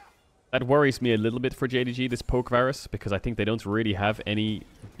Varus. That worries me a little bit for JDG, this poke Varus, because I think they don't really have any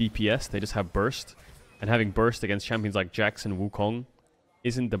DPS. They just have burst. And having burst against champions like Jax and Wukong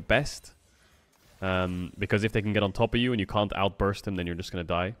isn't the best. Because if they can get on top of you and you can't outburst them, then you're just going to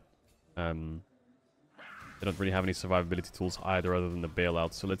die. They don't really have any survivability tools either other than the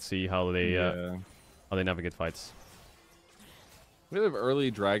bailout. So let's see how they navigate fights. We have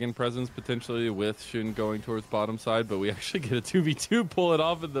early dragon presence potentially with Shun going towards bottom side, but we actually get a 2v2 pull it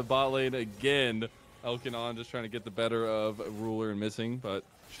off in the bot lane again. Elkin just trying to get the better of Ruler and missing, but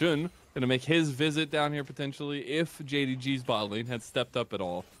Shun going to make his visit down here potentially if JDG's bot lane had stepped up at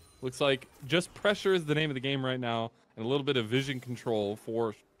all. Looks like just pressure is the name of the game right now, and a little bit of vision control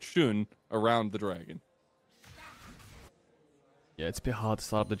for Shun around the dragon. Yeah, it's a bit hard to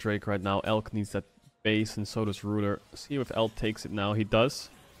start up the Drake right now. Elk needs that base, and so does Ruler. See if Elk takes it now. He does.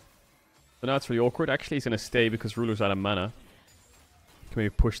 So now it's really awkward. Actually, he's going to stay because Ruler's out of mana. Can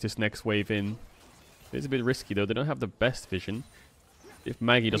maybe push this next wave in. It's a bit risky, though. They don't have the best vision. If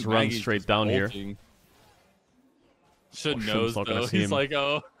Maggie just runs straight down here... Shun knows, though. He's like,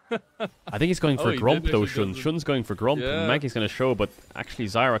 oh... I think he's going for Gromp, though, Shun. Shun's going for Gromp. Yeah. Maggie's going to show, but actually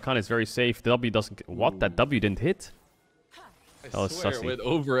Zyra Khan is very safe. The W doesn't... What? That W didn't hit? I swear it went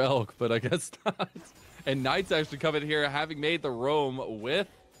over Elk, but I guess not. And Knight's actually coming here, having made the roam with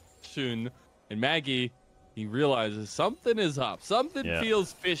Shun and Maggie. He realizes something is up. Something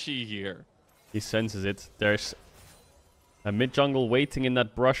feels fishy here. He senses it. There's a mid-jungle waiting in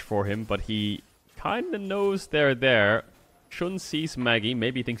that brush for him, but he kind of knows they're there. Shun sees Maggie.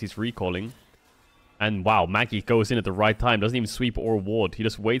 Maybe he thinks he's recalling. And wow, Maggie goes in at the right time. Doesn't even sweep or ward. He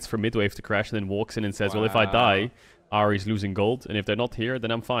just waits for midwave to crash and then walks in and says, well, if I die... Ari's losing gold, and if they're not here, then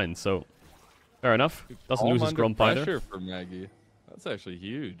I'm fine. So, fair enough. Doesn't lose his Gromp either. Pressure for Maggie. That's actually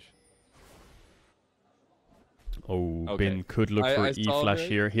huge. Oh, okay. Bin could look for E-Flash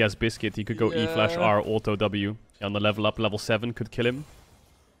here. He has Biscuit. He could go E-Flash R, Auto W. On the level up, level 7 could kill him.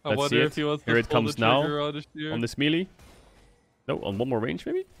 Let's see it. Here it comes now on this melee. No, on one more range,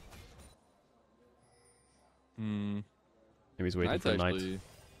 maybe? Maybe he's waiting for Knight.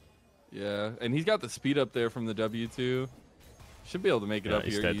 Yeah, and he's got the speed up there from the W2. Should be able to make it up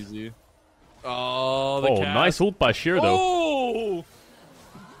here easy. Oh, nice ult by Sheer, though. Oh!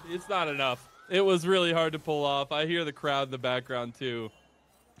 It's not enough. It was really hard to pull off. I hear the crowd in the background, too.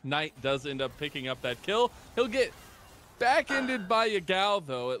 Knight does end up picking up that kill. He'll get back-ended by Yagao,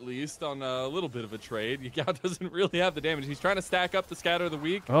 though, at least, on a little bit of a trade. Yagao doesn't really have the damage. He's trying to stack up the Scatter of the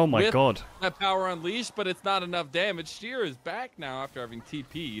Weak. Oh, my God. That power unleashed, but it's not enough damage. Sheer is back now after having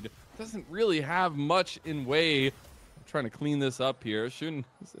TP'd. Doesn't really have much in way of trying to clean this up here. Shun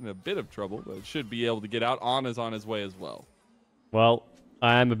is in a bit of trouble, but should be able to get out. On is on his way as well. Well,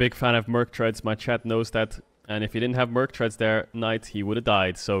 I am a big fan of Merc Treads. My chat knows that. And if he didn't have Merc Treads there, Knight, he would have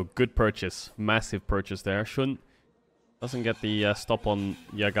died. So good purchase. Massive purchase there. Shun doesn't get the stop on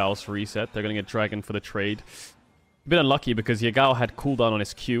Yagao's reset. They're going to get Dragon for the trade. A bit unlucky because Yagao had cooldown on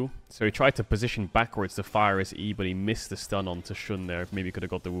his Q, so he tried to position backwards to fire his E, but he missed the stun onto Shun there. Maybe he could have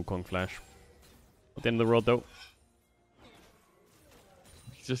got the Wukong flash. At the end of the road, though.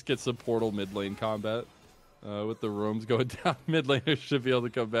 He just gets some portal mid lane combat. With the roams going down, mid laners should be able to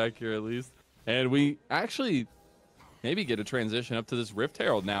come back here at least. And we actually maybe get a transition up to this Rift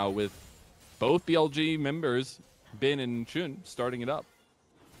Herald now with both BLG members, Bin and Shun, starting it up.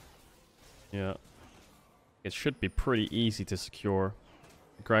 Yeah. It should be pretty easy to secure.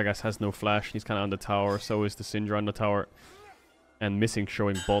 Gragas has no flash. He's kind of on the tower. So is the Syndra on the tower. And missing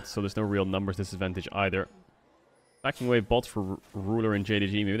showing bots, so there's no real numbers disadvantage either. Backing away bots for Ruler and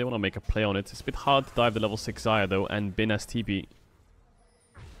JDG. Maybe they want to make a play on it. It's a bit hard to dive the level 6 Xayah though, and Bin has TP.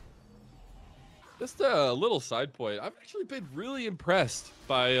 Just a little side point. I've actually been really impressed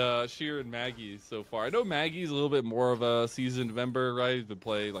by Sheer and Maggie so far. I know Maggie's a little bit more of a seasoned member, right? He's been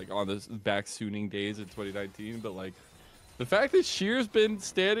playing like on this back sooning days in 2019, but like the fact that Sheer's been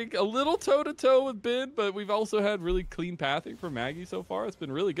standing a little toe-to-toe with Bin, but we've also had really clean pathing from Maggie so far. It's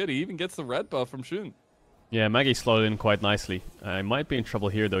been really good. He even gets the red buff from Shun. Yeah, Maggie slowed in quite nicely. I might be in trouble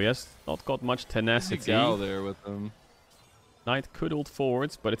here, though. Yes, not got much tenacity. Gal there with him. Knight could ult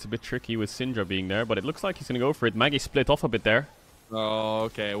forwards, but it's a bit tricky with Syndra being there. But it looks like he's going to go for it. Maggie split off a bit there. Oh,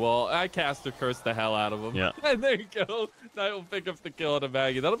 okay. Well, I cast a curse the hell out of him. Yeah. And there you go. Knight will pick up the kill on a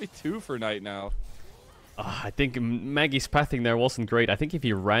Maggie. That'll be 2 for Knight now. I think Maggie's pathing there wasn't great. I think if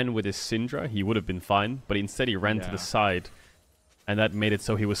he ran with his Syndra, he would have been fine. But instead he ran to the side. And that made it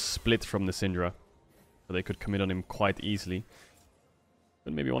so he was split from the Syndra. So they could commit on him quite easily.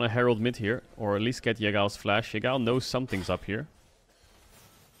 But maybe want to herald mid here. Or at least get Yegal's flash. Yegal knows something's up here.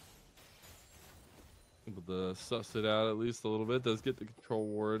 Able to suss it out at least a little bit. Does get the control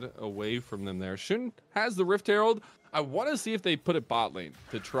ward away from them there. Shun has the Rift Herald. I want to see if they put it bot lane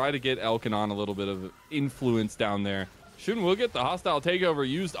to try to get Elkanon a little bit of influence down there. Shun will get the hostile takeover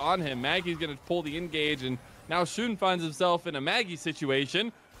used on him. Maggie's going to pull the engage, and now Shun finds himself in a Maggie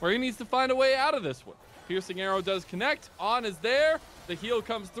situation where he needs to find a way out of this one. Piercing arrow does connect. On is there. The heal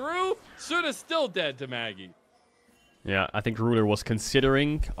comes through. Shun is still dead to Maggie. Yeah, I think Ruler was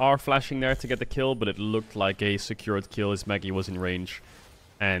considering R flashing there to get the kill, but it looked like a secured kill as Maggie was in range.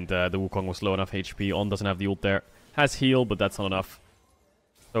 And the Wukong was low enough HP. On doesn't have the ult there. Has heal, but that's not enough.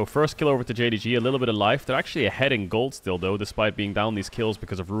 So first kill over to JDG, a little bit of life. They're actually ahead in gold still, though, despite being down these kills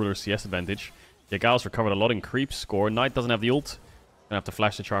because of Ruler's CS advantage. Yegal's recovered a lot in creep score. Knight doesn't have the ult. Gonna have to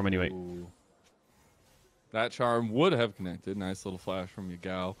flash the charm anyway. Ooh. That charm would have connected. Nice little flash from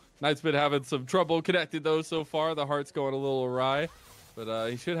Yegal. Knight's been having some trouble connected, though, so far. The heart's going a little awry. But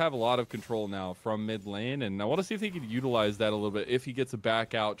he should have a lot of control now from mid lane. And I want to see if he can utilize that a little bit. If he gets a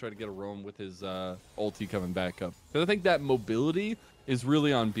back out, try to get a roam with his ulti coming back up. Because I think that mobility is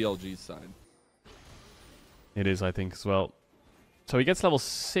really on BLG's side. It is, I think, as well. So he gets level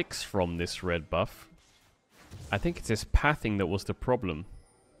 6 from this red buff. I think it's his pathing that was the problem.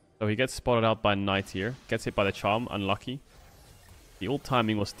 So he gets spotted out by Knight here. Gets hit by the charm. Unlucky. The ult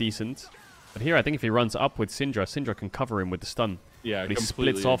timing was decent. But here, I think if he runs up with Syndra, Syndra can cover him with the stun. Yeah, but he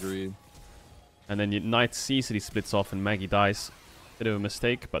splits off. And then Knight sees that he splits off and Maggie dies. Bit of a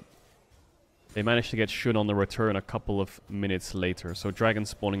mistake, but they managed to get Shun on the return a couple of minutes later. So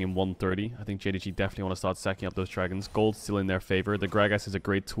dragons spawning in 130. I think JDG definitely want to start stacking up those dragons. Gold's still in their favor. The Gragas is a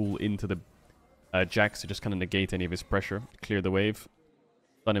great tool into the Jax to just kind of negate any of his pressure. Clear the wave.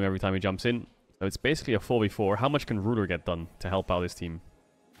 Stun him every time he jumps in. So it's basically a 4v4. How much can Ruler get done to help out his team?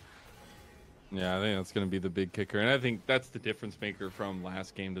 Yeah, I think that's going to be the big kicker. And I think that's the difference maker from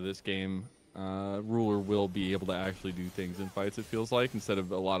last game to this game. Ruler will be able to actually do things in fights, it feels like, instead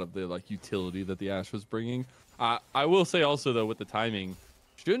of a lot of the like utility that the Ashe was bringing. I will say also, though, with the timing,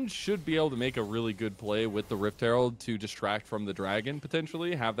 Shun should be able to make a really good play with the Rift Herald to distract from the Dragon,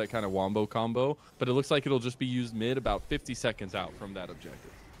 potentially, have that kind of wombo combo. But it looks like it'll just be used mid about 50 seconds out from that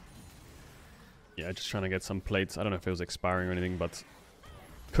objective. Yeah, just trying to get some plates. I don't know if it was expiring or anything, but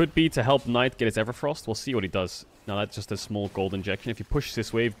could be to help Knight get his Everfrost. We'll see what he does. Now, that's just a small gold injection. If he pushes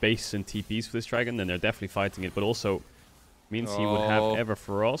this wave, base and TPs for this dragon, then they're definitely fighting it. But also means he would have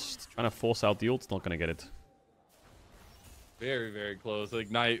Everfrost. Trying to force out the ult, not going to get it. Very, very close.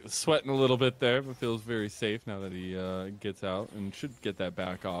 Like Knight sweating a little bit there, but feels very safe now that he gets out and should get that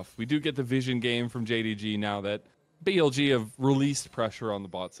back off. We do get the vision game from JDG now that BLG have released pressure on the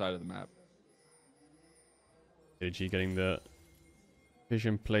bot side of the map. JDG getting the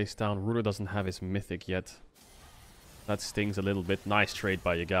vision placed down. Ruler doesn't have his mythic yet. That stings a little bit. Nice trade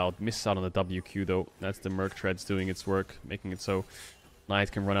by Yegal. Misses out on the WQ though. That's the Merc Treads doing its work, making it so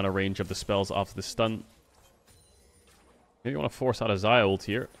Knight can run out of range of the spells after the stun. Maybe you want to force out a Xayah ult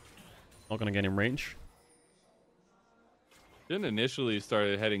here. Not going to get in range. Didn't initially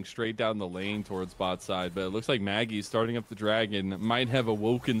started heading straight down the lane towards bot side, but it looks like Maggie starting up the dragon might have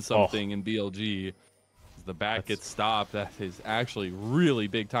awoken something in BLG. The back gets stopped. That is actually really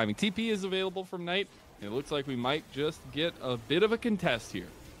big timing. TP is available from Knight. And it looks like we might just get a bit of a contest here.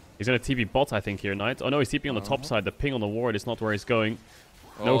 He's going to TP bot, I think, here, Knight. Oh, no, he's TP on the top side. The ping on the ward is not where he's going.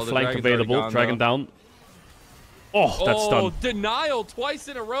 No flank available. Dragon down. Oh, that's done. Denial twice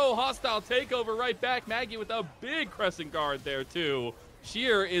in a row. Hostile takeover right back. Maggie with a big crescent guard there, too.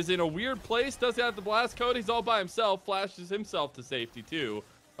 Sheer is in a weird place. Doesn't have the blast code. He's all by himself. Flashes himself to safety, too.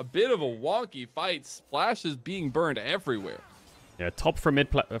 A bit of a wonky fight. Splash is being burned everywhere. Yeah, top for mid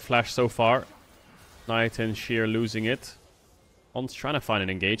flash so far. Knight and Sheer losing it. On's trying to find an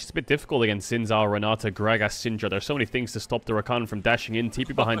engage. It's a bit difficult against Xin Zhao, Renata, Gragas, Syndra. There's so many things to stop the Rakan from dashing in.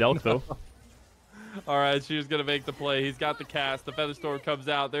 TP behind Elk, though. All right, Shear's going to make the play. He's got the cast. The Featherstorm comes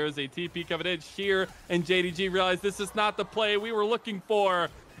out. There is a TP coming in. Shear and JDG realize this is not the play we were looking for,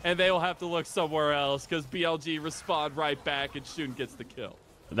 and they will have to look somewhere else because BLG respond right back, and Shun gets the kill.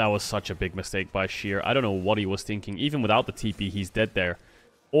 That was such a big mistake by Shear. I don't know what he was thinking. Even without the TP, he's dead there.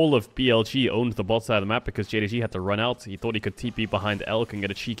 All of BLG owned the bot side of the map because JDG had to run out. He thought he could TP behind Elk and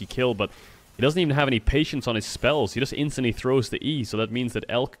get a cheeky kill, but he doesn't even have any patience on his spells. He just instantly throws the E, so that means that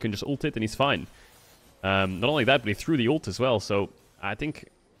Elk can just ult it and he's fine. Not only that, but he threw the ult as well, so I think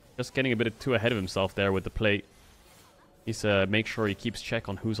just getting a bit too ahead of himself there with the play. He's make sure he keeps check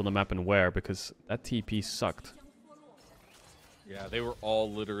on who's on the map and where, because that TP sucked. Yeah, they were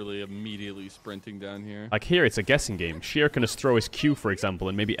all literally immediately sprinting down here. Like here, it's a guessing game. Shear can just throw his Q, for example,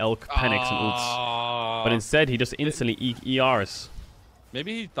 and maybe Elk panics and ults. But instead, he just instantly ERs.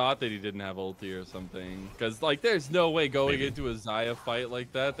 Maybe he thought that he didn't have ulti or something. Because, like, there's no way going into a Xayah fight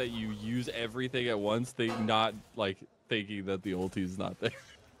like that you use everything at once, not, like, thinking that the ulti is not there.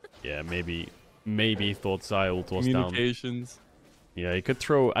 Yeah, maybe he thought Xayah ult was down. Communications. Yeah, he could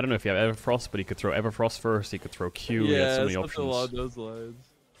throw, I don't know if you have Everfrost, but he could throw Everfrost first, he could throw Q, he had so many options. Along those lines.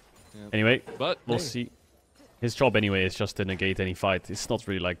 Yeah. Anyway, but we'll see. His job anyway is just to negate any fight. It's not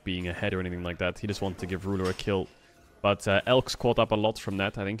really like being ahead or anything like that. He just wants to give Ruler a kill. But Elk's caught up a lot from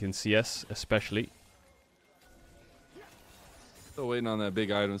that, I think, in CS especially. Still waiting on that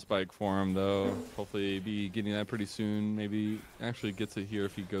big item spike for him, though. Hopefully be getting that pretty soon. Maybe actually gets it here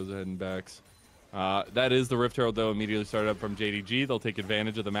if he goes ahead and backs. That is the Rift Herald, though, immediately started up from JDG. They'll take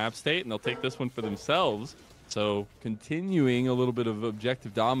advantage of the map state, and they'll take this one for themselves. So continuing a little bit of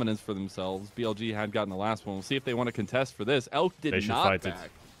objective dominance for themselves. BLG had gotten the last one. We'll see if they want to contest for this. Elk did not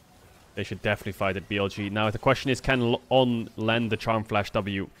back. They should definitely fight at BLG. Now, the question is, can On land the Charm Flash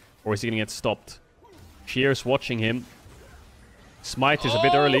W, or is he going to get stopped? Shear's watching him. Smite is a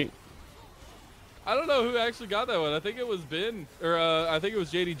bit early. I don't know who actually got that one. I think it was Ben, or I think it was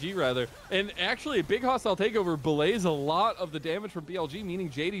JDG rather. And actually, a big hostile takeover belays a lot of the damage from BLG, meaning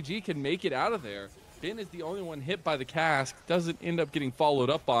JDG can make it out of there. Ben is the only one hit by the cask, doesn't end up getting followed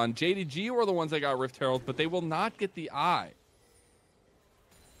up on. JDG were the ones that got Rift Herald, but they will not get the eye.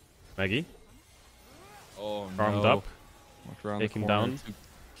 Maggie. Oh, Armed up. Take him down.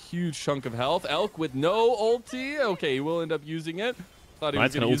 Huge chunk of health. Elk with no ulti. Okay, he will end up using it. Thought he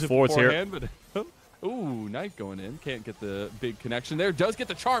was going to use it beforehand, but ooh, Knight going in. Can't get the big connection there. Does get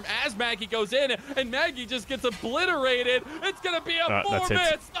the charm as Maggie goes in, and Maggie just gets obliterated. It's going to be a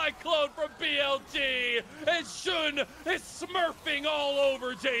 4-man cyclone from BLG. And Shun is smurfing all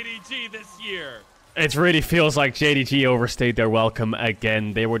over JDG this year. It really feels like JDG overstayed their welcome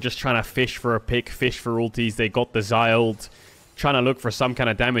again. They were just trying to fish for a pick, fish for ultis. They got the Xayah ult, trying to look for some kind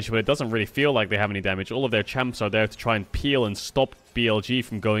of damage, but it doesn't really feel like they have any damage. All of their champs are there to try and peel and stop BLG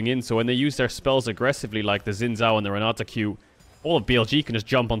from going in. So when they use their spells aggressively, like the Xin Zhao and the Renata Q, all of BLG can just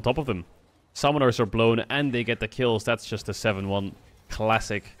jump on top of them. Summoners are blown and they get the kills. That's just a 7-1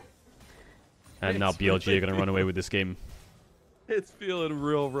 classic. And now BLG are going to run away with this game. It's feeling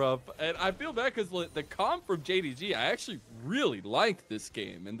real rough. And I feel bad because the comp from JDG, I actually really liked this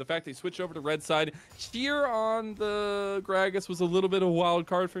game. And the fact they switched over to red side here on the Gragas was a little bit of a wild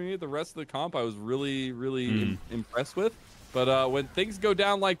card for me. The rest of the comp I was really, really impressed with. But when things go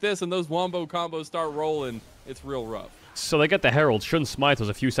down like this and those wombo combos start rolling, it's real rough. So they get the Herald. Shun's Smite was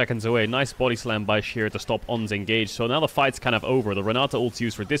a few seconds away. Nice body slam by Shear to stop On's engage. So now the fight's kind of over. The Renata ult's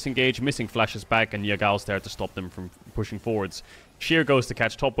used for disengage, missing flashes back, and Yagal's there to stop them from pushing forwards. Shear goes to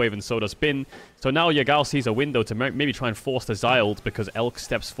catch top wave, and so does Bin. So now Yagal sees a window to maybe try and force the Xayah ult because Elk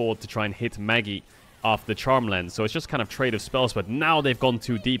steps forward to try and hit Maggie after the Charm land. So it's just kind of trade of spells, but now they've gone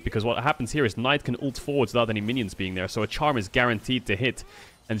too deep because what happens here is Knight can ult forwards without any minions being there. So a Charm is guaranteed to hit.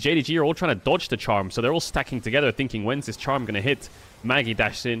 And JDG are all trying to dodge the Charm, so they're all stacking together thinking, when's this Charm going to hit? Maggie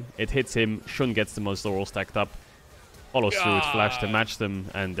dashes in, it hits him, Shun gets the most, they're all stacked up. Follows through with Flash to match them,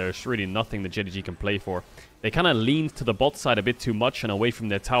 and there's really nothing that JDG can play for. They kind of leaned to the bot side a bit too much and away from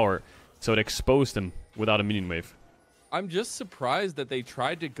their tower, so it exposed them without a minion wave. I'm just surprised that they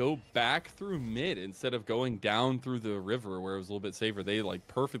tried to go back through mid instead of going down through the river where it was a little bit safer. They like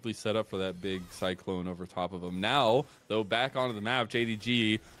perfectly set up for that big cyclone over top of them. Now, though, back onto the map,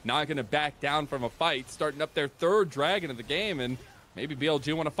 JDG not going to back down from a fight, starting up their third dragon of the game, and maybe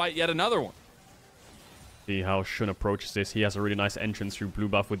BLG want to fight yet another one. See how Shun approaches this. He has a really nice entrance through blue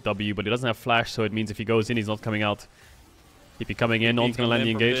buff with W, but he doesn't have flash, so it means if he goes in, he's not coming out. TP coming in, On's gonna land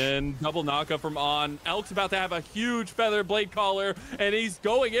the engage. Bin. Double knockup from On. Elk's about to have a huge feather blade collar, and he's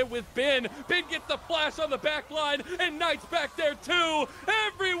going in with Bin. Bin gets the flash on the back line, and Knight's back there too.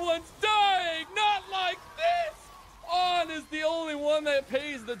 Everyone's dying, not like this. On is the only one that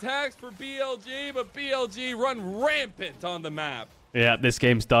pays the tax for BLG, but BLG run rampant on the map. Yeah, this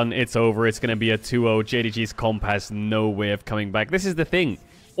game's done. It's over. It's going to be a 2-0. JDG's comp has no way of coming back. This is the thing.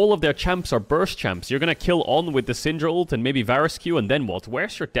 All of their champs are burst champs. You're going to kill On with the Syndra ult and maybe Varus Q, and then what?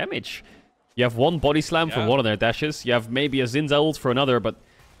 Where's your damage? You have one body slam for one of their dashes. You have maybe a Zinza ult for another, but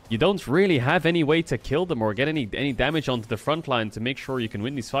you don't really have any way to kill them or get any damage onto the front line to make sure you can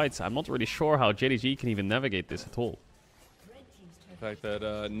win these fights. I'm not really sure how JDG can even navigate this at all. The fact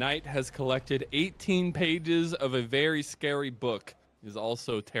that Knight has collected 18 pages of a very scary book is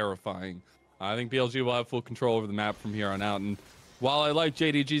also terrifying. I think BLG will have full control over the map from here on out, and while I like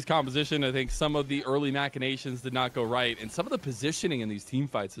JDG's composition, I think some of the early machinations did not go right, and some of the positioning in these team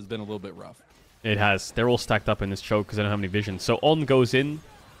fights has been a little bit rough. It has. They're all stacked up in this choke because they don't have any vision. So On goes in,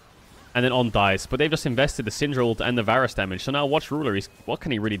 and then On dies. But they've just invested the Syndra ult and the Varus damage. So now watch Ruler. What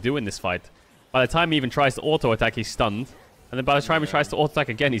can he really do in this fight? By the time he even tries to auto-attack, he's stunned. And then by the time he tries to auto-attack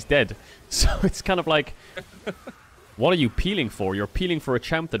again, he's dead. So it's kind of like... What are you peeling for? You're peeling for a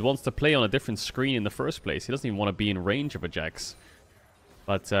champ that wants to play on a different screen in the first place. He doesn't even want to be in range of a Jax.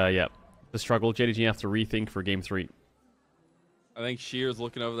 But, yeah, the struggle. JDG have to rethink for Game 3. I think Shear's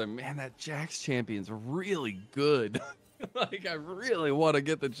looking over there. Man, that Jax champion's really good. Like, I really want to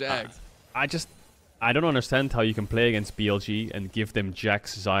get the Jax. I don't understand how you can play against BLG and give them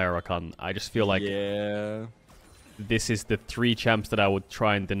Jax, Zyra, Rakan. I just feel like... Yeah. This is the 3 champs that I would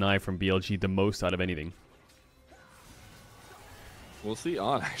try and deny from BLG the most out of anything. We'll see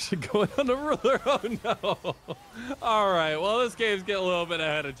On actually going on the Ruler. Oh, no. All right. Well, this game's getting a little bit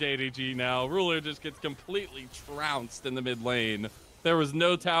ahead of JDG now. Ruler just gets completely trounced in the mid lane. There was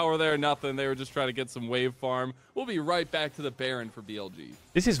no tower there, nothing. They were just trying to get some wave farm. We'll be right back to the Baron for BLG.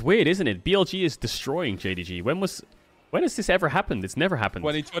 This is weird, isn't it? BLG is destroying JDG. When has this ever happened? It's never happened.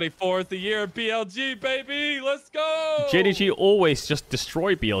 2024 is the year of BLG, baby. Let's go. JDG always just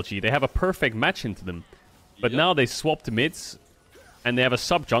destroy BLG. They have a perfect match into them. But now they swapped mids. And they have a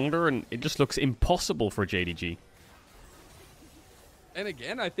sub-jungler, and it just looks impossible for JDG. And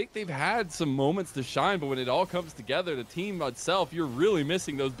again, I think they've had some moments to shine, but when it all comes together, the team itself, you're really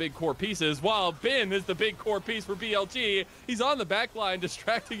missing those big core pieces. While Bin is the big core piece for BLG, he's on the back line,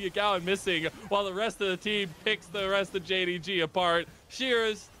 distracting Yagao and missing, while the rest of the team picks the rest of JDG apart.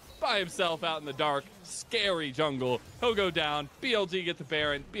 Shears by himself out in the dark. Scary jungle. He'll go down. BLG get the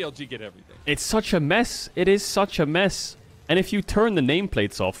Baron. BLG get everything. It's such a mess. It is such a mess. And if you turn the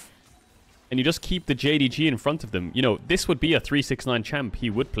nameplates off and you just keep the JDG in front of them, you know, this would be a 3-6-9 champ. He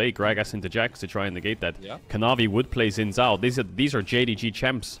would play Gragas into Jax to try and negate that. Yeah. Kanavi would play Xin Zhao. These are JDG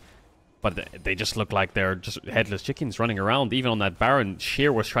champs. But they just look like they're just headless chickens running around. Even on that Baron,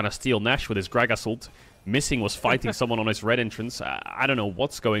 Sheer was trying to steal Nash with his Gragas ult. Missing was fighting someone on his red entrance. I don't know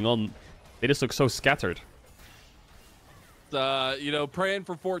what's going on. They just look so scattered. You know, praying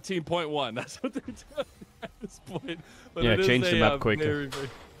for 14.1. That's what they're doing at this point. But yeah, change the map quick.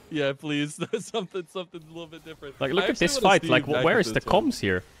 Yeah, please. something a little bit different. Like, look at this fight. Like, where is the comms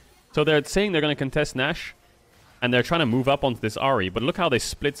here? So they're saying they're going to contest Nash, and they're trying to move up onto this Ahri. But look how they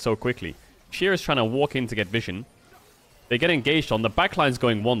split so quickly. Sheer is trying to walk in to get vision. They get engaged on. The backline's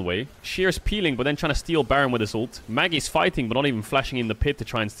going one way. Sheer's peeling, but then trying to steal Baron with his ult. Maggie's fighting, but not even flashing in the pit to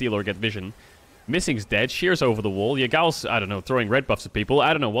try and steal or get vision. Missing's dead. Sheer's over the wall. Yagao's, I don't know, throwing red buffs at people.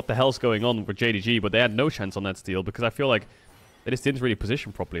 I don't know what the hell's going on with JDG, but they had no chance on that steal because I feel like they just didn't really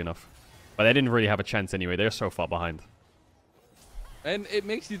position properly enough. But they didn't really have a chance anyway. They're so far behind. And it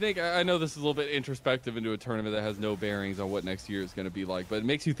makes you think, I know this is a little bit introspective into a tournament that has no bearings on what next year is going to be like, but it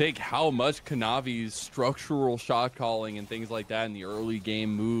makes you think how much Kanavi's structural shot calling and things like that in the early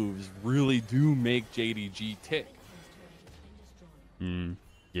game moves really do make JDG tick.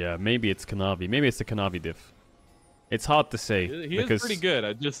 Yeah, maybe it's Kanavi. Maybe it's the Kanavi diff. It's hard to say. He is pretty good,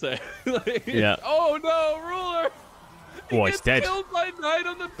 I'd just say. Like, yeah. Oh no, Ruler! Oh, he's dead. Killed by Knight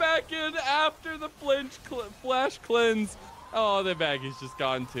on the back end after the flash cleanse. Oh, the baggy's just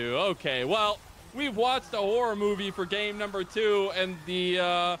gone too. Okay, well, we've watched a horror movie for game number 2, and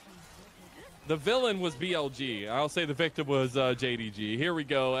the villain was BLG. I'll say the victim was JDG. Here we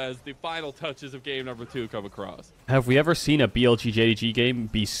go as the final touches of game number 2 come across. Have we ever seen a BLG JDG game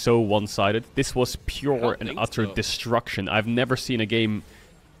be so one-sided? This was pure and utter destruction. I've never seen a game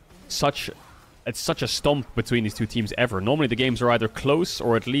it's such a stomp between these two teams ever. Normally the games are either close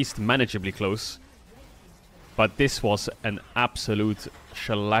or at least manageably close. But this was an absolute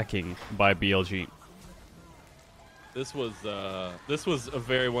shellacking by BLG. This was a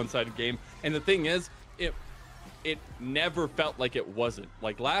very one-sided game, and the thing is, it never felt like it wasn't.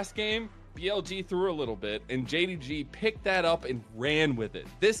 Like last game, BLG threw a little bit, and JDG picked that up and ran with it.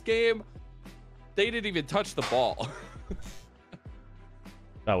 This game, they didn't even touch the ball.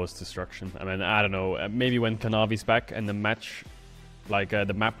 That was destruction. I mean, I don't know. Maybe when Kanavi's back and the match, like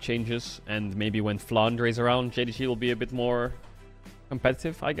the map changes, and maybe when Flandre's around, JDG will be a bit more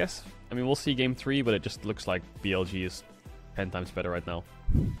competitive, I guess. I mean, we'll see game 3, but it just looks like BLG is 10 times better right now.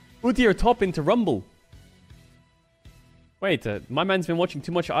 Udyr top into Rumble. Wait, my man's been watching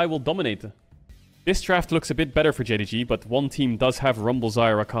too much I Will Dominate. This draft looks a bit better for JDG, but one team does have Rumble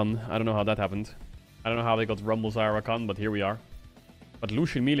Zyra Rakan. I don't know how that happened. I don't know how they got Rumble Zyra Rakan, but here we are. But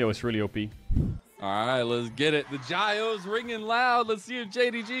Lucian Melio is really OP. All right, let's get it. The Gio's ringing loud. Let's see if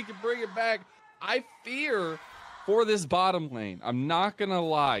JDG can bring it back. I fear for this bottom lane. I'm not going to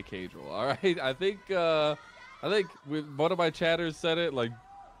lie, Caedrel. All right, I think one of my chatters said it, like,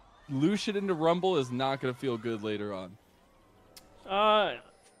 Lucian into Rumble is not going to feel good later on. I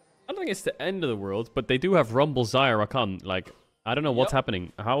don't think it's the end of the world, but they do have Rumble Zyra Rakan. Like, I don't know what's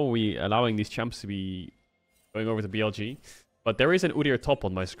happening. How are we allowing these champs to be going over to BLG? But there is an Udyr top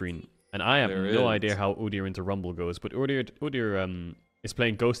on my screen, and I have no idea how Udyr into Rumble goes. But Udyr is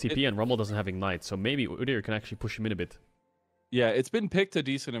playing Ghost TP, and Rumble doesn't have Ignite, so maybe Udyr can actually push him in a bit. Yeah, it's been picked a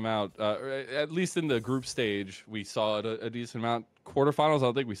decent amount. At least in the group stage, we saw it a decent amount. Quarterfinals, I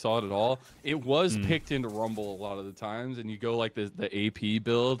don't think we saw it at all. It was picked into Rumble a lot of the times, and you go like the AP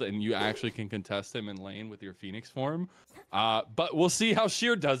build, and you actually can contest him in lane with your Phoenix form. But we'll see how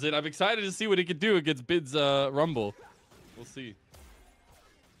Sheer does it. I'm excited to see what he can do against Bid's Rumble. We'll see.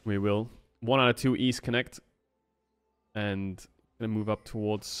 We will. 1 out of 2 East connect, and gonna move up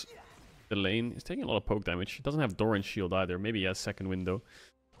towards the lane. He's taking a lot of poke damage. He doesn't have Doran's shield either. Maybe he has second window.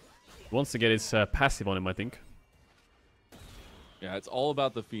 He wants to get his passive on him, I think. Yeah, it's all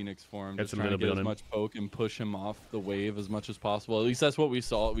about the Phoenix form. Just trying to get as much poke and push him off the wave as much as possible. At least that's what we've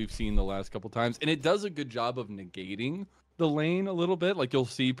seen the last couple times. And it does a good job of negating the lane a little bit. Like, you'll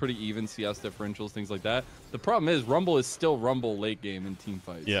see pretty even CS differentials, things like that. The problem is Rumble is still Rumble late game in team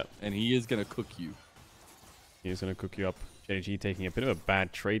fights. Yeah. And he is going to cook you. He is going to cook you up. JDG taking a bit of a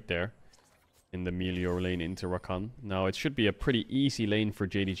bad trade there in the Melio lane into Rakan. Now, it should be a pretty easy lane for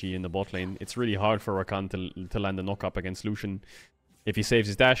JDG in the bot lane. It's really hard for Rakan to land a knock-up against Lucian. If he saves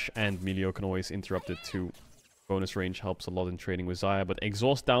his dash, and Melio can always interrupt it to bonus range, helps a lot in trading with Xayah. But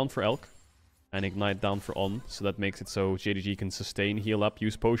Exhaust down for Elk, and Ignite down for On, so that makes it so JDG can sustain, heal up,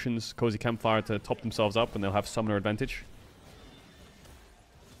 use potions, Cozy Campfire to top themselves up, and they'll have summoner advantage.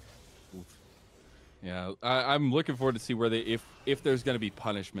 Yeah, I'm looking forward to see where they, if there's going to be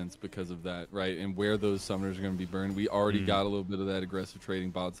punishments because of that, right? And where those summoners are going to be burned. We already got a little bit of that aggressive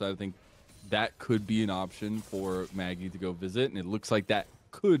trading bot side. I think that could be an option for Maggie to go visit, and it looks like that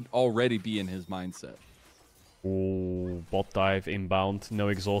could already be in his mindset. Oh, bot dive inbound, no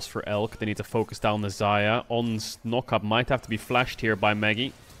exhaust for Elk. They need to focus down the Xayah. On's knockup might have to be flashed here by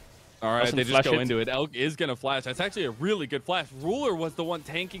Maggie. All right, they just go into it. Elk is going to flash. That's actually a really good flash. Ruler was the one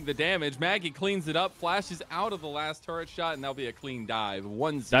tanking the damage. Maggie cleans it up, flashes out of the last turret shot, and that'll be a clean dive.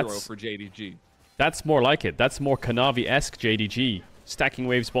 1-0 for JDG. That's more like it. That's more Kanavi-esque JDG. Stacking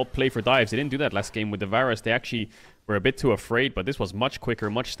waves, bot play for dives. They didn't do that last game with the Varus. They actually were a bit too afraid, but this was much quicker,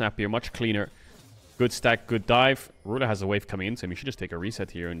 much snappier, much cleaner. Good stack, good dive. Ruler has a wave coming into him. He should just take a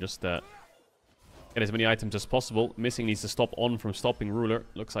reset here and just get as many items as possible. Missing needs to stop On from stopping Ruler.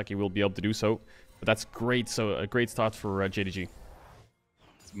 Looks like he will be able to do so. But that's great. So a great start for JDG.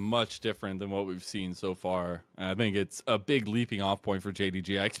 It's much different than what we've seen so far. I think it's a big leaping off point for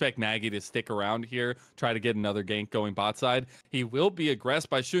JDG. I expect Maggie to stick around here, try to get another gank going bot side. He will be aggressed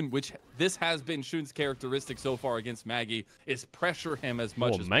by Xun, which this has been Xun's characteristic so far against Maggie, is pressure him as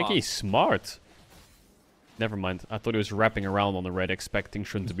much as Maggie's possible. Smart. Never mind. I thought he was wrapping around on the red, expecting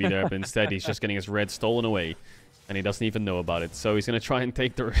Xun to be there, but instead he's just getting his red stolen away, and he doesn't even know about it. So he's going to try and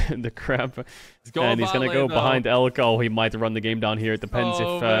take the crab, and he's going to go behind Elk. Oh, he might run the game down here. It depends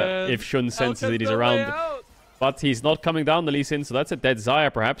if Xun senses that he's around. But he's not coming down the Lee Sin, so that's a dead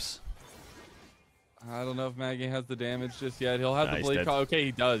Xayah, perhaps. I don't know if Maggie has the damage just yet. He'll have the blade call. Okay,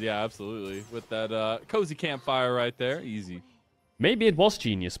 he does. Yeah, absolutely. With that cozy campfire right there. Easy. Maybe it was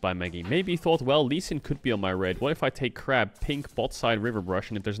genius by Maggie. Maybe he thought, well, Lee Sin could be on my red. What if I take Crab, pink, bot side, River Brush,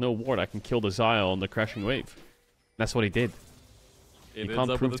 and if there's no ward, I can kill the Xayah on the crashing wave. That's what he did. You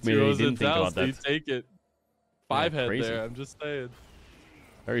can't prove to me that he didn't think about that. You take it. 5 head there, I'm just saying.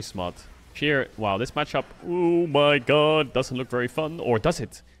 Very smart. Sheer, wow, this matchup, oh my god, doesn't look very fun. Or does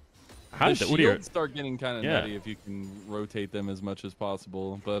it? How the did the Udyr shields start getting kind of nutty if you can rotate them as much as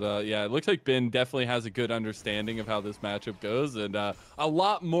possible. But yeah, it looks like Ben definitely has a good understanding of how this matchup goes, and a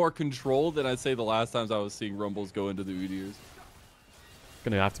lot more control than I'd say the last times I was seeing Rumbles go into the Udyrs.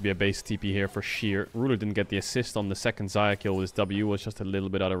 Gonna have to be a base TP here for Sheer. Ruler didn't get the assist on the second Xayah kill. His W was just a little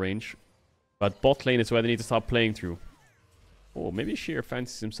bit out of range. But bot lane is where they need to start playing through. Oh, maybe Sheer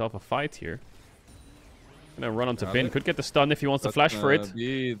fancies himself a fight here. Gonna run onto Bin. Could get the stun if he wants to flash for it.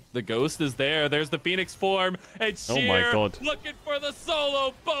 The ghost is there. There's the Phoenix form. And Sheer oh my god, looking for the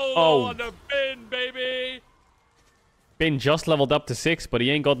solo bolo on the Bin, baby. Bin just leveled up to 6, but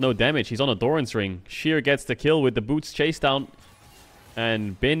he ain't got no damage. He's on a Doran's ring. Sheer gets the kill with the boots chase down.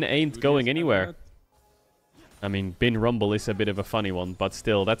 And Bin ain't going anywhere. I mean, Bin Rumble is a bit of a funny one, but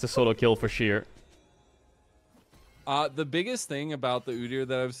still, that's a solo kill for Sheer. The biggest thing about the Udyr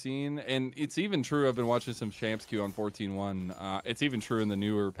that I've seen, and it's even true, I've been watching some Champs Q on 14.1. It's even true in the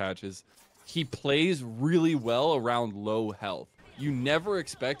newer patches. He plays really well around low health. You never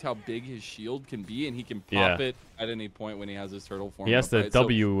expect how big his shield can be, and he can pop it at any point when he has his turtle form. He has the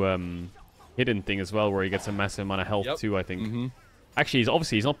W hidden thing as well, where he gets a massive amount of health too, I think. Actually,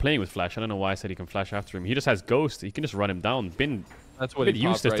 he's not playing with Flash. I don't know why I said he can Flash after him. He just has Ghost. He can just run him down. Bin, that's what he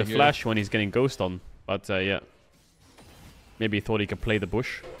used to Flash when he's getting Ghost on. But yeah. Maybe he thought he could play the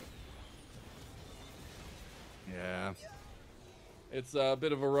bush. Yeah. It's a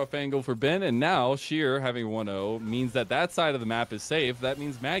bit of a rough angle for Ben, and now Sheer having 1-0 means that side of the map is safe. That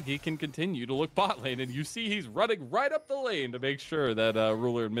means Maggie can continue to look bot lane, and you see he's running right up the lane to make sure that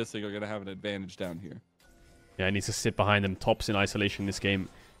Ruler and Missing are going to have an advantage down here. Yeah, he needs to sit behind them. Top's in isolation this game.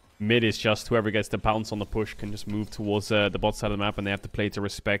 Mid is just whoever gets the bounce on the push can just move towards the bot side of the map, and they have to play to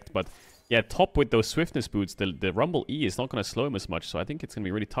respect. But yeah, Top with those swiftness boots, the Rumble E is not going to slow him as much, so I think it's going to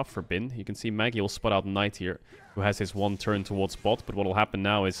be really tough for Bin. You can see Maggie will spot out Knight here, who has his one turn towards bot, but what will happen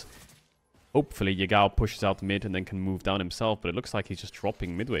now is hopefully Yagao pushes out mid and then can move down himself, but it looks like he's just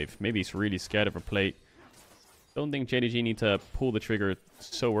dropping mid wave. Maybe he's really scared of a play. Don't think JDG need to pull the trigger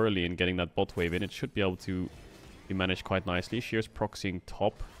so early in getting that bot wave in. It should be able to be managed quite nicely. Sheer's proxying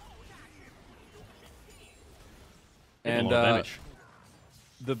Top. And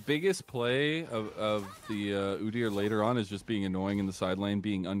the biggest play of the Udyr later on is just being annoying in the side lane,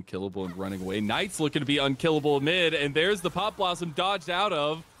 being unkillable and running away. Knight's looking to be unkillable mid, and there's the Pop Blossom dodged out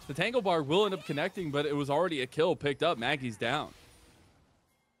of. The Tangle Bar will end up connecting, but it was already a kill picked up. Maggie's down.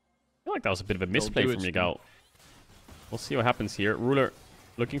 I feel like that was a bit of a misplay from Yagao. We'll see what happens here. Ruler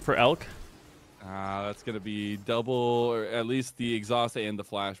looking for Elk. That's going to be double, or at least the exhaust and the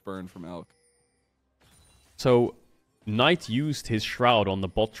flash burn from Elk. So Knight used his Shroud on the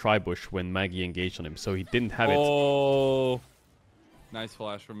bot Tribush when Maggie engaged on him, so he didn't have it. Oh, nice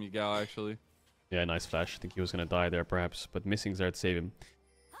flash from Yagao, actually. Yeah, nice flash. I think he was going to die there, perhaps, but Missing's there to save him.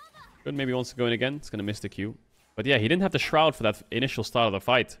 Good, maybe wants to go in again. It's going to miss the Q. But yeah, he didn't have the Shroud for that initial start of the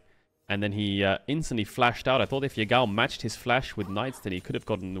fight. And then he instantly flashed out. I thought if Yagao matched his flash with Knights, then he could have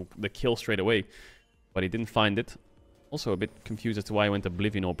gotten the kill straight away. But he didn't find it. Also a bit confused as to why he went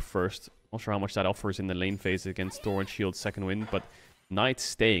Oblivion Orb first. Not sure how much that offers in the lane phase against Thor and Shield second win. But Knight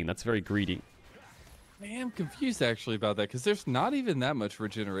staying, that's very greedy. I am confused actually about that, because there's not even that much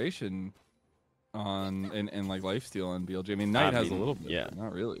regeneration on and like lifesteal on BLG. I mean, Knight has a little bit, yeah, but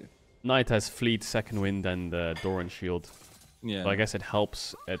not really. Knight has Fleet, second wind, and Doran Shield. Yeah. So I guess it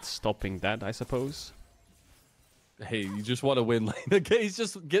helps at stopping that, I suppose. Hey, you just want to win lane. Okay, he's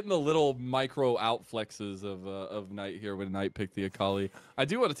just getting the little micro out flexes of Knight here when Knight picked the Akali. I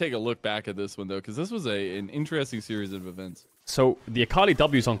do want to take a look back at this one though, because this was an interesting series of events. So the Akali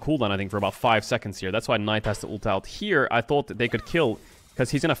W is on cooldown, I think, for about 5 seconds here. That's why Knight has to ult out. Here, I thought that they could kill,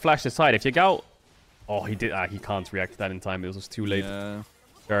 because he's gonna flash this side. If Yagao, oh, he did. He can't react to that in time. It was too late. Yeah.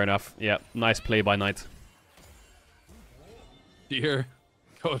 Fair enough. Yeah, nice play by Knight. Here,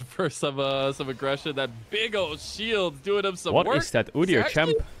 going for some aggression. That big old shield doing him some work. What is that Udyr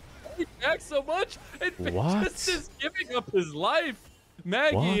champ? Back so much, and what? just is giving up his life.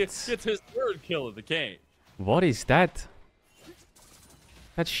 Maggie gets his third kill of the game. What is that?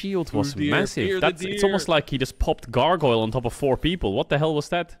 That shield was Udyr, massive. It's almost like he just popped Gargoyle on top of 4 people. What the hell was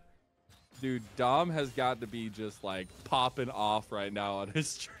that? Dude, Dom has got to be just like popping off right now on his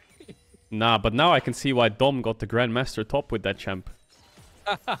stream. Nah, but now I can see why Dom got the Grandmaster top with that champ.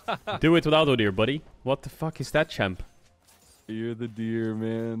 Do it without Udyr, buddy. What the fuck is that champ? You're the deer,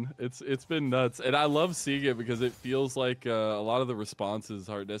 man. It's been nuts, and I love seeing it because it feels like a lot of the responses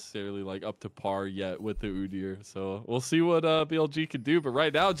aren't necessarily like up to par yet with the Udyr. So we'll see what BLG can do. But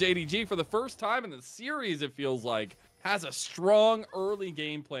right now, JDG for the first time in the series, it feels like, has a strong early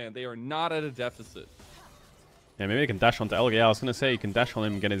game plan. They are not at a deficit. Yeah, maybe he can dash onto Elga. Yeah, I was going to say you can dash on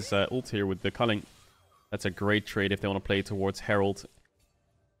him and get his ult here with the culling. That's a great trade if they want to play towards Herald.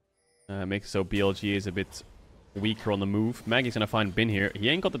 Makes so BLG is a bit weaker on the move. Maggie's going to find Bin here. He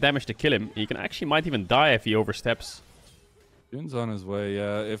ain't got the damage to kill him. He can actually might even die if he oversteps. Jun's on his way,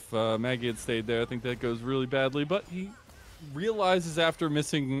 yeah. If Maggie had stayed there, I think that goes really badly. But he realizes after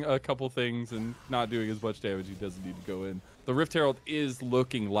missing a couple things and not doing as much damage, he doesn't need to go in. The Rift Herald is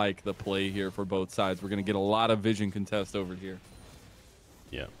looking like the play here for both sides. We're going to get a lot of vision contest over here.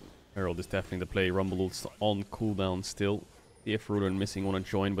 Yeah, Herald is definitely the play. Rumble ult's on cooldown still. If Ruler and Missing want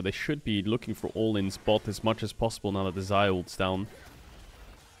to join, but they should be looking for all-in spot as much as possible now that the Zai ult's down.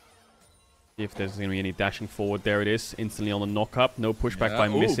 If there's going to be any dashing forward, there it is. Instantly on the knock-up. No pushback by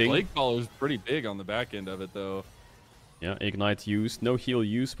Missing. Blake Baller's pretty big on the back end of it, though. Yeah, Ignite used. No heal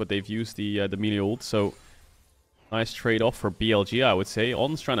used, but they've used the melee ult, so nice trade-off for BLG, I would say.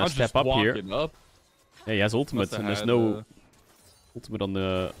 On's trying to step up here. Up. Yeah, he has ultimate, and there's no ultimate on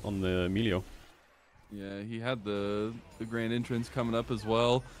the Emilio. Yeah, he had the grand entrance coming up as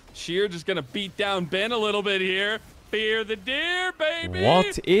well. Sheer just gonna beat down Ben a little bit here. Fear the deer, baby.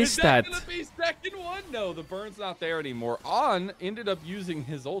 What is that? Gonna be second one? No, the burn's not there anymore. On ended up using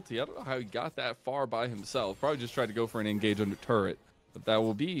his ulti. I don't know how he got that far by himself. Probably just tried to go for an engage on the turret. But that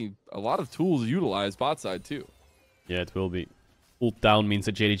will be a lot of tools utilized bot side too. Yeah, it will be. Ult down means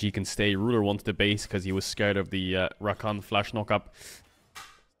that JDG can stay. Ruler wanted the base because he was scared of the Rakan flash knock-up.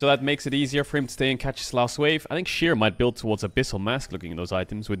 So that makes it easier for him to stay and catch his last wave. I think Sheer might build towards Abyssal Mask looking at those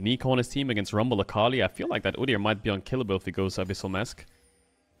items. With Nico on his team against Rumble Akali, I feel like that Udyr might be unkillable if he goes Abyssal Mask.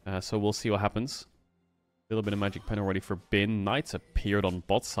 So we'll see what happens. A little bit of Magic Pen already for Bin. Knights appeared on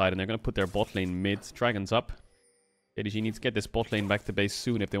bot side and they're going to put their bot lane mid. Dragon's up. JDG needs to get this bot lane back to base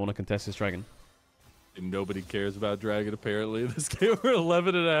soon if they want to contest this Dragon. And nobody cares about Dragon apparently. This game we're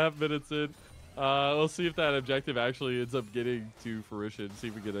 11.5 minutes in. We'll see if that objective actually ends up getting to fruition. See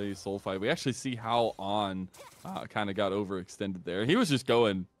if we get any soul fight. We actually see how On kind of got overextended there. He was just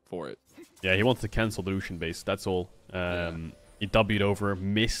going for it. Yeah, he wanted to cancel the Lucian base. That's all. He W'd over,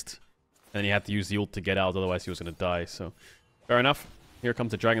 missed, and he had to use the ult to get out. Otherwise, he was going to die. So, fair enough. Here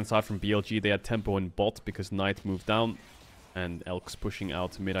comes the Dragon side from BLG. They had tempo in bot because Knight moved down. And Elk's pushing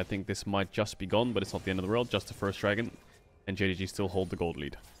out mid. I think this might just be gone, but it's not the end of the world. Just the first Dragon. And JDG still hold the gold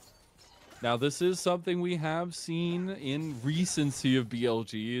lead. Now, this is something we have seen in recency of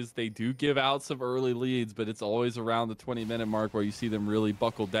BLGs. They do give out some early leads, but it's always around the 20-minute mark where you see them really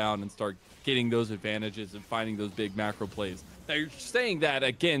buckle down and start getting those advantages and finding those big macro plays. Now, you're saying that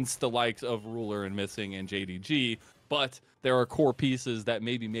against the likes of Ruler and Missing and JDG, but there are core pieces that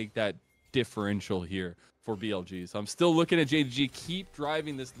maybe make that differential here for BLG. So I'm still looking at JDG keep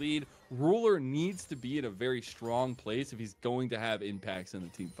driving this lead. Ruler needs to be in a very strong place if he's going to have impacts in the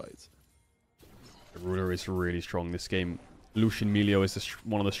team fights. Ruler is really strong this game. Lucian Melio is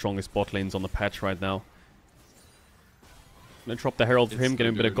one of the strongest bot lanes on the patch right now. Gonna drop the Herald for him, get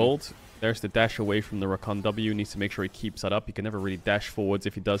him a bit of gold. There's the dash away from the Rakan W. Needs to make sure he keeps that up. He can never really dash forwards.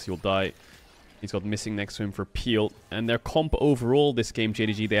 If he does, he'll die. He's got Missing next to him for Peel. And their comp overall this game,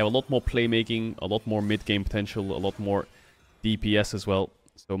 JDG, they have a lot more playmaking, a lot more mid-game potential, a lot more DPS as well.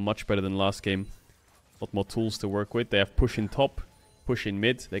 So much better than last game. A lot more tools to work with. They have push in top. Push in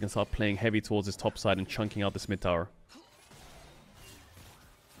mid, they can start playing heavy towards this top side and chunking out this mid tower.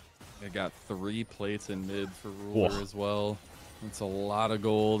 They got 3 plates in mid for Ruler as well. That's a lot of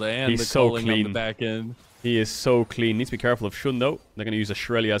gold, and he's so clean on the back end. He is so clean. Needs to be careful of Shun though. They're going to use a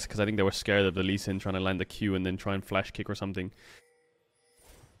Shrelias because I think they were scared of the Lee Sin trying to land the Q and then try and flash kick or something.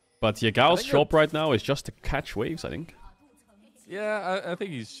 But Yagao's job right now is just to catch waves, I think. Yeah, I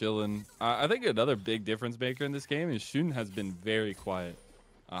think he's chilling. I think another big difference maker in this game is Shun has been very quiet.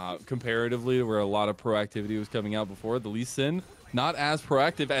 Comparatively to where a lot of proactivity was coming out before. The Lee Sin, not as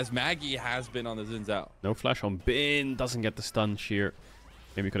proactive as Maggie has been on the Xin Zhao. No flash on Bin, doesn't get the stun Sheer.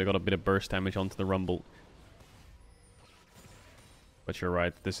 Maybe could have got a bit of burst damage onto the Rumble. But you're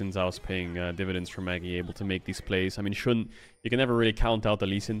right, the Xin Zhao is paying dividends for Maggie, able to make these plays. I mean, Shun, you can never really count out the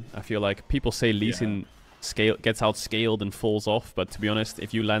Lee Sin. I feel like people say Lee Sin gets outscaled and falls off, but to be honest,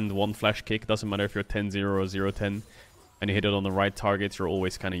 if you land one flash kick, doesn't matter if you're 10-0 or 0-10, and you hit it on the right targets, you're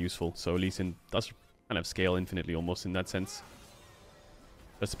always kind of useful. So Lee Sin does kind of scale infinitely almost in that sense.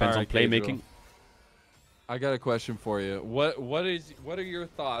 Just depends on playmaking. I got a question for you. What are your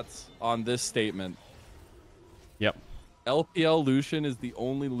thoughts on this statement? Yep. LPL Lucian is the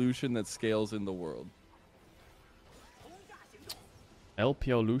only Lucian that scales in the world.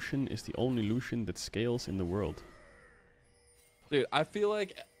 LPL Lucian is the only Lucian that scales in the world. Dude, I feel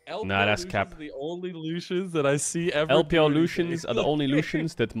like Nah, that's Lucians cap. are the only Lucians that I see ever. LPL Lucians are the only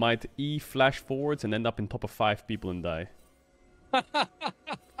Lucians that might E flash forwards and end up in top of 5 people and die.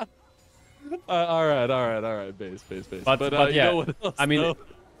 All right, base. But yeah, you know what else, I mean, though?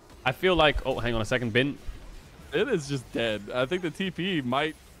 I feel like, oh, hang on a second, Bin. It is just dead. I think the TP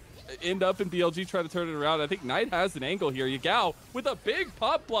might end up in BLG trying to turn it around. I think Knight has an angle here. Yagao with a big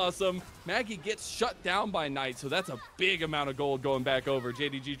Pop Blossom. Maggie gets shut down by Knight, so that's a big amount of gold going back over.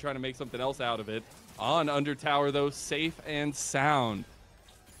 JDG trying to make something else out of it. On Under Tower, though, safe and sound.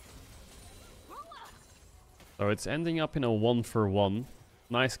 So it's ending up in a 1-for-1.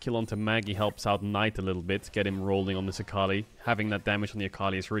 Nice kill onto Maggie helps out Knight a little bit, get him rolling on this Akali. Having that damage on the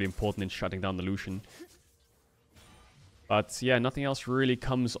Akali is really important in shutting down the Lucian. But yeah, nothing else really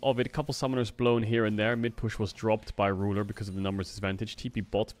comes of it. A couple summoners blown here and there. Mid push was dropped by Ruler because of the numbers disadvantage. TP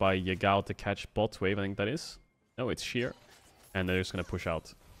bot by Yagao to catch bot wave, I think that is. No, it's Sheer. And they're just going to push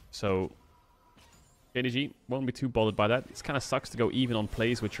out. So JDG won't be too bothered by that. It kind of sucks to go even on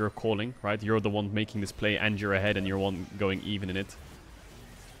plays which you're calling, right? You're the one making this play and you're ahead and you're one going even in it.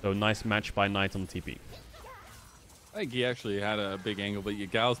 So nice match by Knight on TP. I think he actually had a big angle, but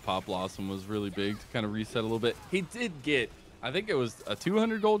Yagao's Pop Blossom was really big to kind of reset a little bit. He did get, I think it was a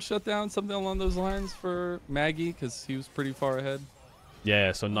 200 gold shutdown, something along those lines for Maggie, because he was pretty far ahead.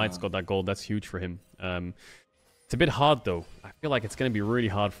 Yeah, so Knight's got that gold. That's huge for him. It's a bit hard, though. I feel like it's going to be really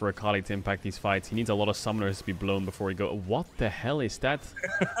hard for Akali to impact these fights. He needs a lot of summoners to be blown before he goes. What the hell is that?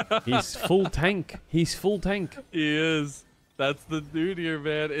 He's full tank. He's full tank. He is. That's the dude here,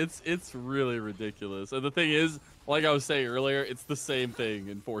 man. It's really ridiculous. And the thing is, like I was saying earlier, it's the same thing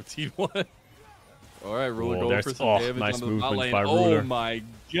in 14-1. All right, Ruler going for some damage nice on the movement bot lane. by Ruler. Oh my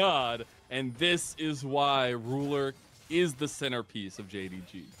god. And this is why Ruler is the centerpiece of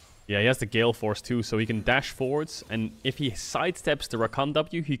JDG. Yeah, he has the Gale Force too, so he can dash forwards. And if he sidesteps the Rakan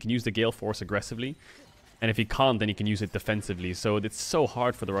W, he can use the Gale Force aggressively. And if he can't, then he can use it defensively. So it's so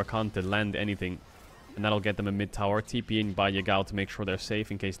hard for the Rakan to land anything. And that'll get them a mid-tower. TP in by Yagao to make sure they're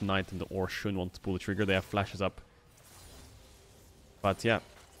safe in case Knight or Shun want to pull the trigger. They have flashes up. But yeah,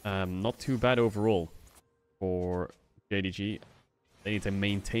 not too bad overall for JDG. They need to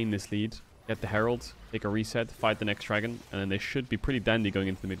maintain this lead, get the Herald, take a reset, fight the next dragon, and then they should be pretty dandy going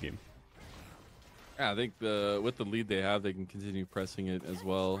into the mid-game. Yeah, I think with the lead they have, they can continue pressing it as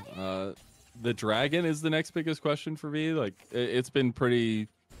well. The dragon is the next biggest question for me. Like, it's been pretty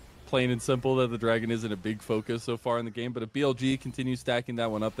plain and simple that the dragon isn't a big focus so far in the game, but if BLG continues stacking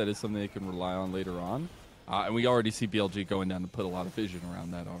that one up, that is something they can rely on later on. And we already see BLG going down to put a lot of vision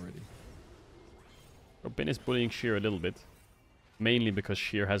around that already. Bin is bullying Sheer a little bit, mainly because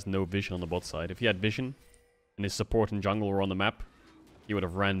Sheer has no vision on the bot side. If he had vision and his support and jungle were on the map, he would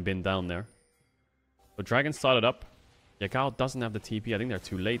have ran Bin down there. So Dragon started up. Yagao doesn't have the TP. I think they're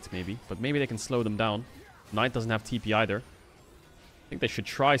too late maybe, but maybe they can slow them down. Knight doesn't have TP either. I think they should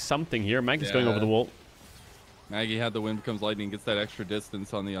try something here. Maggie's going over the wall. Maggie had the wind becomes lightning, gets that extra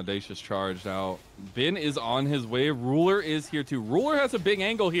distance on the audacious charge. Now, Bin is on his way. Ruler is here too. Ruler has a big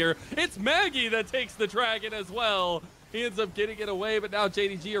angle here. It's Maggie that takes the dragon as well. He ends up getting it away, but now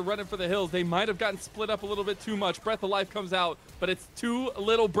JDG are running for the hills. They might have gotten split up a little bit too much. Breath of Life comes out, but it's too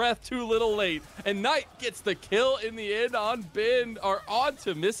little breath, too little late. And Knight gets the kill in the end on Bin, or on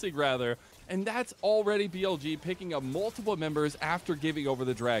to Missing rather. And that's already BLG picking up multiple members after giving over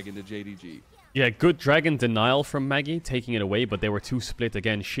the dragon to JDG. Yeah, good dragon denial from Maggie, taking it away, but they were too split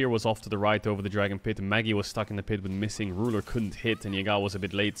again. Sheer was off to the right over the dragon pit, and Maggie was stuck in the pit with Missing. Ruler couldn't hit, and Yagao was a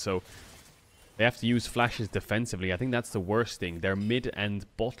bit late, so they have to use flashes defensively. I think that's the worst thing. Their mid and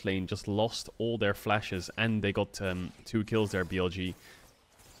bot lane just lost all their flashes, and they got 2 kills there, BLG.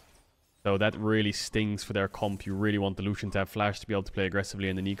 So that really stings for their comp. You really want the Lucian to have flash to be able to play aggressively,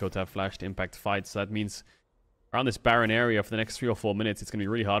 and the Nico to have flash to impact fights. So that means around this barren area for the next 3 or 4 minutes, it's going to be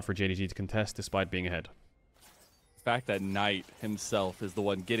really hard for JDG to contest despite being ahead. The fact that Knight himself is the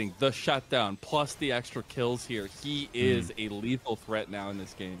one getting the shutdown plus the extra kills here. He is a lethal threat now in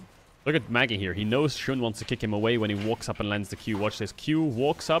this game. Look at Maggie here. He knows Shun wants to kick him away when he walks up and lands the Q. Watch this. Q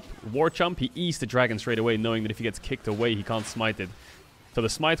walks up, war jump. He eats the dragon straight away, knowing that if he gets kicked away, he can't smite it. So the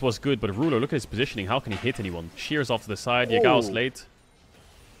smite was good, but Ruler, look at his positioning. How can he hit anyone? Shears off to the side. Yagao's late.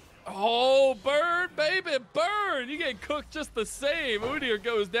 Oh, burn, baby, burn! You get cooked just the same. Udyr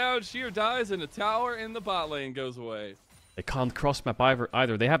goes down, Sheer dies in a tower, and the bot lane goes away. They can't cross-map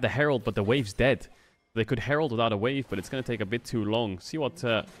either. They have the Herald, but the wave's dead. They could Herald without a wave, but it's going to take a bit too long. See what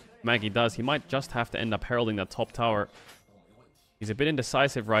Maggie does. He might just have to end up heralding that top tower. He's a bit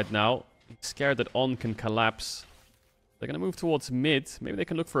indecisive right now. He's scared that On can collapse. They're going to move towards mid. Maybe they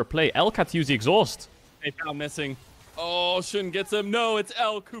can look for a play. Elcat use the exhaust. They found Missing. Oh, Shun gets him. No, it's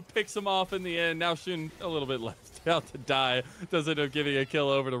Elk who picks him off in the end. Now Shun a little bit left out to die. Does end up giving a kill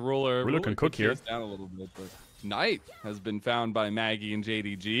over to Ruler. Ruler can cook here. Down a little bit, but Knight has been found by Maggie and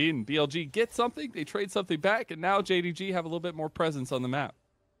JDG, and BLG get something. They trade something back, and now JDG have a little bit more presence on the map.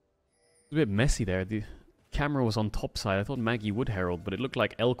 It's a bit messy there. The camera was on top side. I thought Maggie would herald, but it looked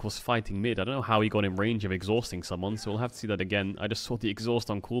like Elk was fighting mid. I don't know how he got in range of exhausting someone, so we'll have to see that again. I just saw the exhaust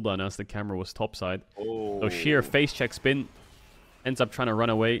on cooldown as the camera was top side. Oh. So Sheer face check spin, ends up trying to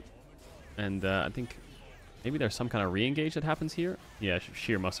run away, and I think maybe there's some kind of re-engage that happens here. Yeah,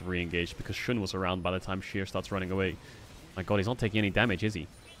 Sheer must have re-engaged because Shun was around by the time Sheer starts running away. My god, he's not taking any damage, is he?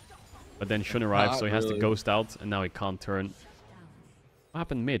 But then Shun arrives, so he has to ghost out, and now he can't turn. What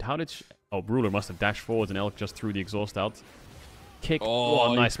happened mid? How did... Oh, Ruler must have dashed forward, and Elk just threw the exhaust out. Kick.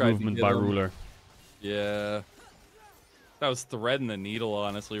 Oh, nice movement by Ruler. Yeah. That was threading the needle,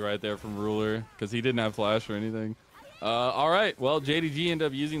 honestly, right there from Ruler, because he didn't have flash or anything. All right, well, JDG ended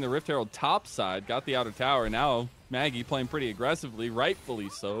up using the Rift Herald top side, got the outer tower. Now Maggie playing pretty aggressively, rightfully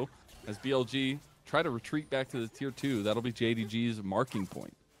so, as BLG try to retreat back to the tier 2. That'll be JDG's marking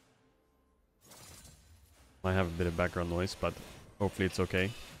point. I have a bit of background noise, but hopefully it's okay.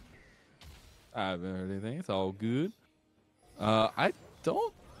 I haven't heard anything. It's all good. I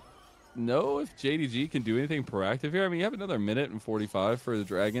don't know if JDG can do anything proactive here. I mean, you have another minute and 45 for the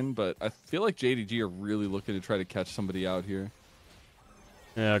Dragon, but I feel like JDG are really looking to try to catch somebody out here.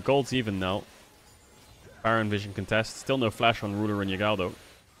 Yeah, gold's even now. Baron vision contest. Still no flash on Ruler and Yagao, though.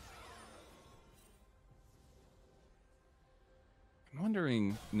 I'm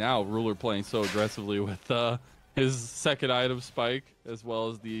wondering now, Ruler playing so aggressively with his second item spike, as well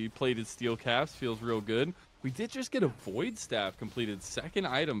as the plated steel caps, feels real good. We did just get a Void Staff completed, second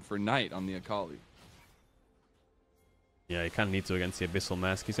item for Knight on the Akali. Yeah, you kind of need to against the Abyssal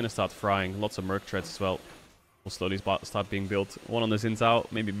Mask. He's going to start frying. Lots of Merc threads as well. Will slowly start being built. One on the Zins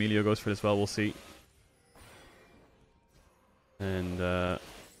out. Maybe Emilio goes for it as well. We'll see. And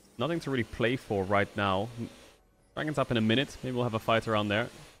nothing to really play for right now. Dragon's up in a minute. Maybe we'll have a fight around there.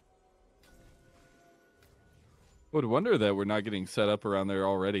 Would wonder that we're not getting set up around there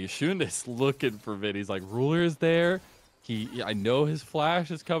already. Shun is looking for Vid. He's like, Ruler is there. I know his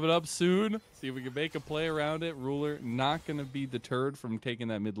flash is coming up soon. See if we can make a play around it. Ruler not going to be deterred from taking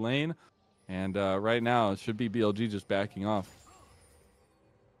that mid lane. And right now, it should be BLG just backing off.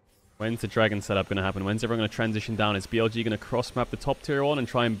 When's the Dragon setup going to happen? When's everyone going to transition down? Is BLG going to cross-map the top tier 1 and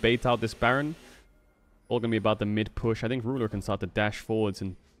try and bait out this Baron? All going to be about the mid push. I think Ruler can start to dash forwards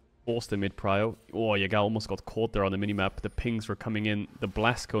and force the mid prio. Oh, Yagao almost got caught there on the minimap. The pings were coming in. The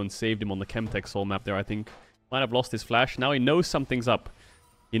blast cone saved him on the Chemtech soul map there, I think. Might have lost his flash. Now he knows something's up.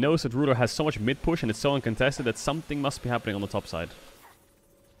 He knows that Ruler has so much mid push and it's so uncontested that something must be happening on the top side.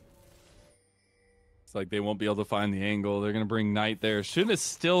 It's like they won't be able to find the angle. They're going to bring Knight there. Shun is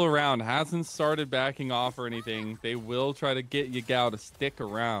still around. Hasn't started backing off or anything. They will try to get Yagao to stick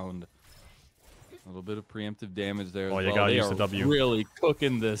around. A little bit of preemptive damage there. Oh, as Yagao well. They used are the W. really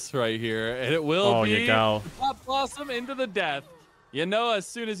cooking this right here. And it will be Yagao. Pop Blossom into the death. You know, as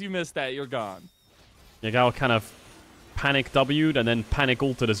soon as you miss that, you're gone. Yagao kind of panic W'd and then panic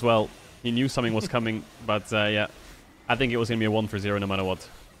ulted as well. He knew something was coming, but yeah. I think it was going to be a 1-for-0 no matter what.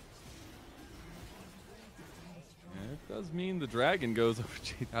 It does mean the Dragon goes over.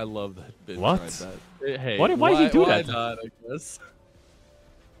 I love that bit. What? Hey, why did he do that? Why not, I guess.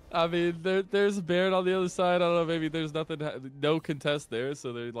 I mean, there's a Baron on the other side. I don't know, maybe there's no contest there,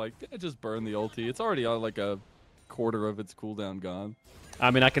 so they're like, yeah, just burn the ulti. It's already on like a quarter of its cooldown gone.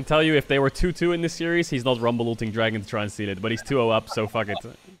 I mean, I can tell you if they were 2-2 in this series, he's not Rumble ulting Dragon to try and steal it, but he's 2-0 up, so fuck it.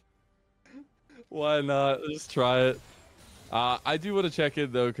 Why not? Just try it. I do want to check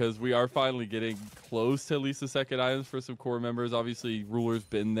in, though, because we are finally getting close to at least the second items for some core members. Obviously, Ruler's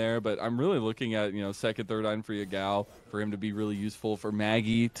been there, but I'm really looking at, you know, second, third item for Yagao, for him to be really useful, for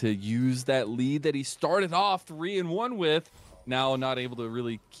Maggie to use that lead that he started off 3-1 with, now not able to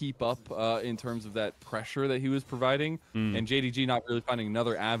really keep up in terms of that pressure that he was providing, and JDG not really finding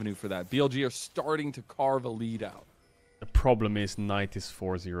another avenue for that. BLG are starting to carve a lead out. The problem is Knight is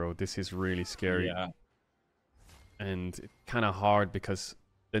 4-0. This is really scary. Yeah. And it's kind of hard because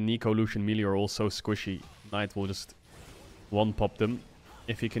the Nico, Lucian, Melee are all so squishy. Knight will just one-pop them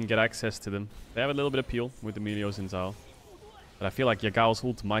if he can get access to them. They have a little bit of peel with the Melios and Zao. But I feel like Yagao's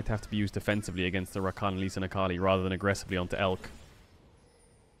ult might have to be used defensively against the Rakan, Lee, and Akali rather than aggressively onto Elk.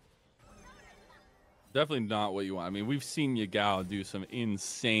 Definitely not what you want. I mean, we've seen Yagao do some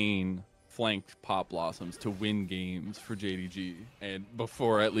insane flanked Pop Blossoms to win games for JDG. And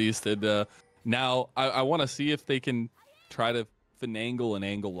before, at least, and now I want to see if they can try to finagle an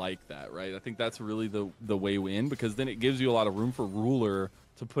angle like that, right? I think that's really the way in, because then it gives you a lot of room for Ruler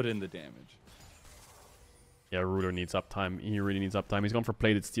to put in the damage. Yeah, Ruler needs uptime. He really needs uptime. He's gone for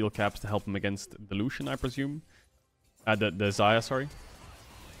plated steel caps to help him against the Lucian, I presume. The Zaya, sorry.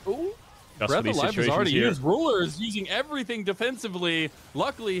 Ooh. Just Breath of Life is already here. used. Ruler is using everything defensively.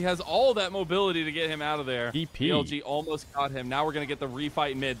 Luckily, he has all that mobility to get him out of there. EP. BLG almost caught him. Now we're going to get the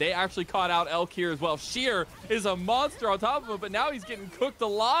refight mid. They actually caught out Elk here as well. Sheer is a monster on top of him, but now he's getting cooked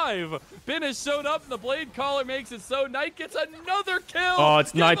alive. Ben has shown up, and the Blade Caller makes it so. Knight gets another kill. Oh,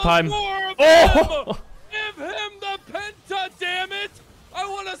 it's nighttime. Oh! Give him the penta, damn it! I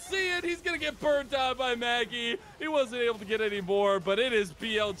want to see it. He's going to get burnt out by Maggie. He wasn't able to get any more, but it is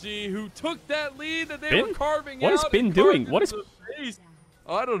BLG who took that lead that they were carving out. What is Ben doing? What is...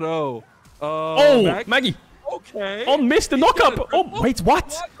 I don't know. Oh, Maggie. Okay. Oh, missed the knockup. Oh, wait,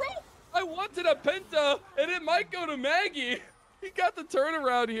 what? I wanted a penta, and it might go to Maggie. He got the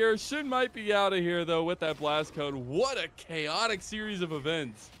turnaround here. Shin might be out of here, though, with that blast code. What a chaotic series of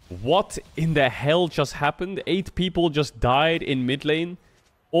events. What in the hell just happened? 8 people just died in mid lane.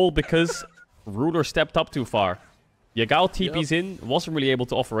 All because Ruler stepped up too far. Yagao TP's in, wasn't really able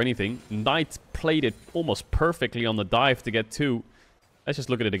to offer anything. Knight played it almost perfectly on the dive to get 2. Let's just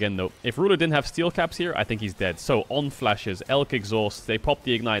look at it again, though. If Ruler didn't have steel caps here, I think he's dead. So, on flashes, Elk exhaust, they pop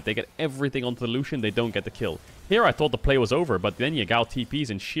the ignite, they get everything onto the Lucian, they don't get the kill. Here, I thought the play was over, but then Yagao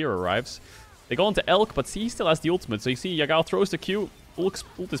TP's and Sheer arrives. They go onto Elk, but see, he still has the ultimate. So you see, Yagao throws the Q, ult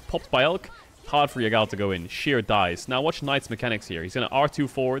is popped by Elk. Hard for Yagao to go in. Sheer dies. Now watch Knight's mechanics here. He's going to R2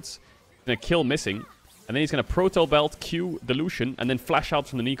 forwards, going to kill missing, and then he's going to Proto Belt, Q the Lucian, and then flash out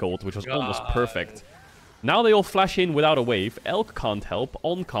from the Nico ult, which was almost perfect. Now they all flash in without a wave. Elk can't help.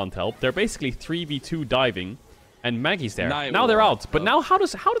 On can't help. They're basically 3v2 diving. And Maggie's there. Now they're out. But now how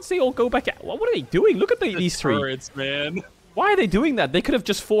does they all go back? What are they doing? Look at these three. Turrets, man. Why are they doing that? They could have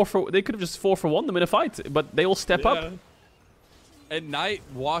just 4 for 1 them in a fight, but they all step up. And Knight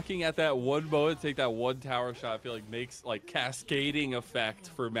walking at that one moment, take that one tower shot, I feel like makes like cascading effect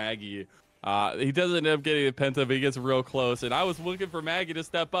for Maggie. He doesn't end up getting a penta, but he gets real close. And I was looking for Maggie to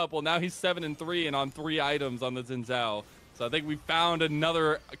step up. Well, now he's 7-3 and on 3 items on the Zinzao. So I think we found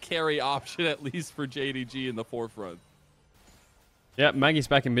another carry option, at least for JDG in the forefront. Yeah, Maggie's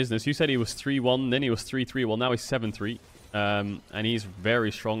back in business. You said he was 3-1, then he was 3-3. Well, now he's 7-3. And he's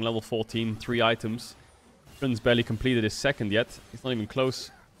very strong. Level 14, 3 items. Shun's barely completed his second yet. He's not even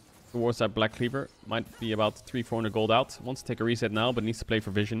close towards that Black Cleaver. Might be about 300-400 gold out. Wants to take a reset now, but needs to play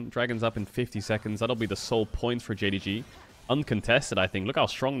for Vision. Dragon's up in 50 seconds. That'll be the sole point for JDG. Uncontested, I think. Look how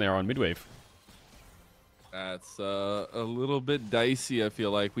strong they are on midwave. That's a little bit dicey, I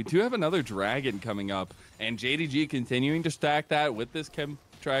feel like. We do have another Dragon coming up, and JDG continuing to stack that with this Chem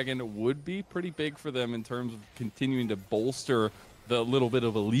Dragon would be pretty big for them in terms of continuing to bolster the little bit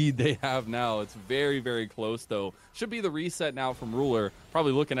of a lead they have now. It's very, very close, though. Should be the reset now from Ruler.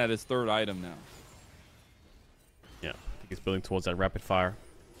 Probably looking at his 3rd item now. Yeah, I think he's building towards that rapid fire.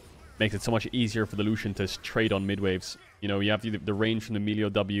 Makes it so much easier for the Lucian to trade on midwaves. You know, you have the range from the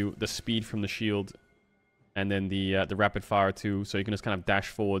Melio W, the speed from the shield, and then the rapid fire too. So you can just kind of dash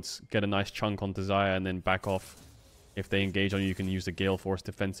forwards, get a nice chunk onto Zaya, and then back off. If they engage on you, you can use the Gale Force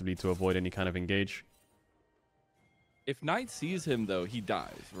defensively to avoid any kind of engage. If Knight sees him, though, he dies,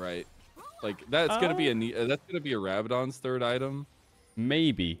 right? Like, that's gonna be a Rabadon's 3rd item.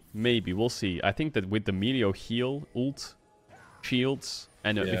 Maybe. We'll see. I think that with the Melio heal, ult, shields,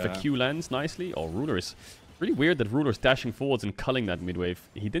 and if a Q lands nicely, Ruler is really weird that Ruler's dashing forwards and culling that midwave.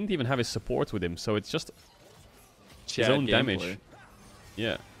 He didn't even have his support with him, so it's just his own damage.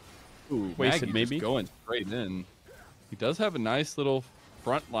 Yeah. Ooh, wasted maybe. Just going straight in. He does have a nice little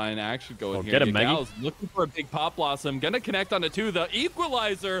frontline action going here. Get him, Maggie. Looking for a big Pop Blossom. Gonna connect on the 2. The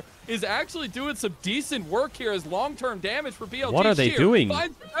Equalizer is actually doing some decent work here as long-term damage for BLG. What are they doing?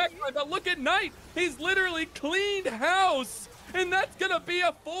 Finds the backline, but look at Knight. He's literally cleaned house. And that's going to be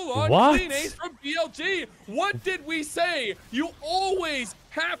a full-on clean ace from BLG. What did we say? You always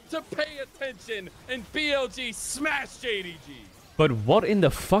have to pay attention. And BLG smashed JDG. But what in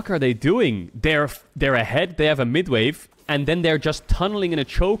the fuck are they doing? They're ahead, they have a midwave, and then they're just tunneling in a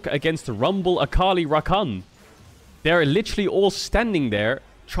choke against Rumble, Akali, Rakan. They're literally all standing there,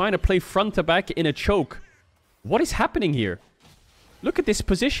 trying to play front to back in a choke. What is happening here? Look at this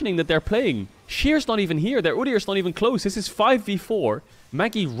positioning that they're playing. Sheer's not even here. Their Udyr's not even close. This is 5v4.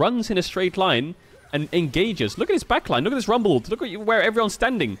 Maggie runs in a straight line and engages. Look at his backline. Look at this Rumble. Look at where everyone's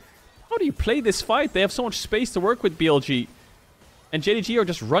standing. How do you play this fight? They have so much space to work with, BLG. And JDG are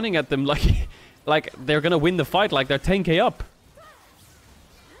just running at them like they're going to win the fight, like they're 10k up.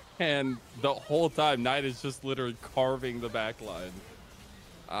 And the whole time, Knight is just literally carving the back line.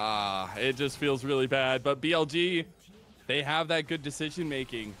 It just feels really bad. But BLG, they have that good decision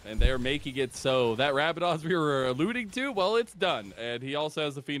making, and they're making it so. That Rabadon's we were alluding to, well, it's done. And he also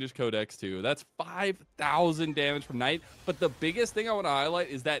has the Fiendish Codex too. That's 5,000 damage from Knight. But the biggest thing I want to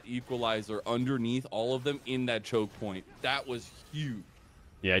highlight is that equalizer underneath all of them in that choke point. That was huge.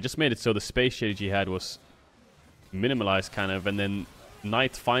 Yeah, it just made it so the space JDG had was minimalized kind of, and then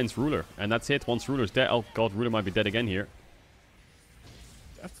Knight finds Ruler, and that's it. Once Ruler's dead, oh god, Ruler might be dead again here.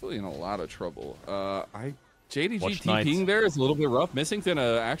 Definitely in a lot of trouble. JDG TPing there is a little bit rough. Missing's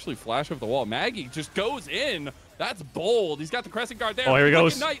gonna actually flash over the wall. Maggie just goes in. That's bold. He's got the crescent guard there. Oh, here he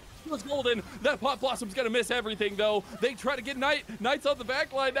goes. Knight was golden. That Pot Blossom's gonna miss everything though. They try to get Knight. Knight's on the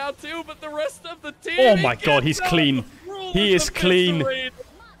back line now too, but the rest of the team. Oh my god, he's clean. He is clean.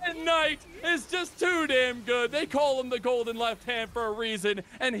 And Knight is just too damn good. They call him the golden left hand for a reason,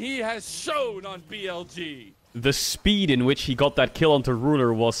 and he has shown on BLG. The speed in which he got that kill onto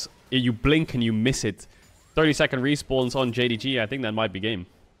Ruler was, you blink and you miss it. 30-second respawns on JDG. I think that might be game.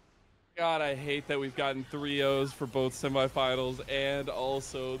 God, I hate that we've gotten 3-0s for both semifinals and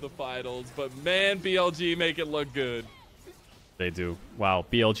also the finals. But man, BLG make it look good. They do. Wow,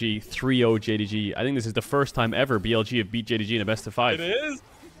 BLG 3-0 JDG. I think this is the first time ever BLG have beat JDG in a best of 5. It is.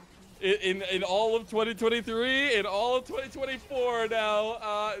 In all of 2023, in all of 2024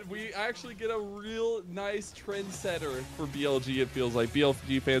 now, we actually get a real nice trendsetter for BLG, it feels like.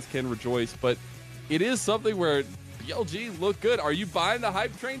 BLG fans can rejoice, but it is something where BLG look good. Are you buying the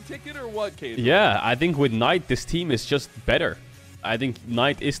hype train ticket or what, Caedrel? Yeah, I think with Knight, this team is just better. I think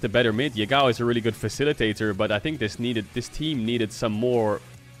Knight is the better mid. Yagao is a really good facilitator, but I think this team needed some more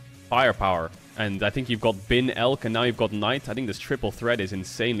firepower. And I think you've got Bin, Elk, and now you've got Knight. I think this triple threat is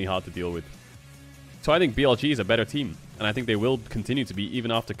insanely hard to deal with. So I think BLG is a better team. And I think they will continue to be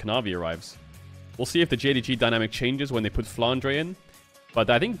even after Kanavi arrives. We'll see if the JDG dynamic changes when they put Flandre in. But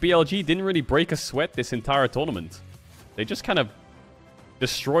I think BLG didn't really break a sweat this entire tournament. They just kind of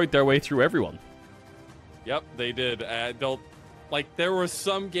destroyed their way through everyone. Yep, they did. There were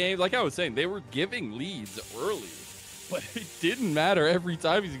some games, like I was saying, they were giving leads early. But it didn't matter every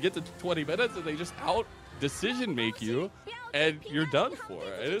time. You get to 20 minutes and they just out-decision make you, and you're done for.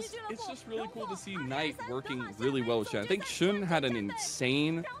 It's just really cool to see Knight working really well with Shun. I think Shun had an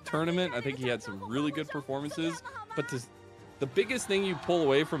insane tournament. I think he had some really good performances. But the biggest thing you pull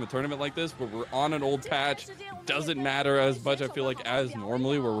away from a tournament like this, where we're on an old patch, doesn't matter as much, I feel like, as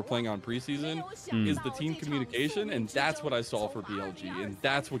normally where we're playing on preseason, is the team communication, and that's what I saw for BLG, and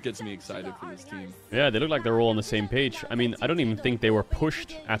that's what gets me excited for this team. Yeah, they look like they're all on the same page. I mean, I don't even think they were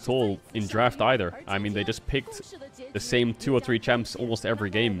pushed at all in draft either. I mean, they just picked the same 2 or 3 champs almost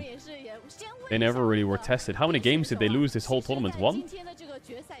every game. They never really were tested. How many games did they lose this whole tournament? 1?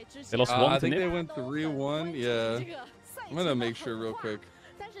 They lost 1 I to think Nip? they went 3-1, yeah. I'm going to make sure real quick.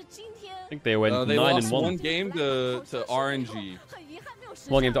 I think they went 9-1. They lost 1 game to RNG.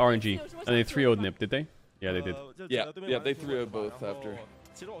 1 game to RNG. And they 3-0'd Nip, did they? Yeah, they did. Yeah, they 3-0'd both after.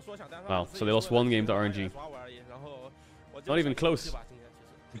 Wow, so they lost 1 game to RNG. Not even close.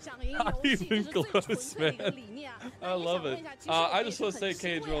 Not even close, man. I love it. I just want to say,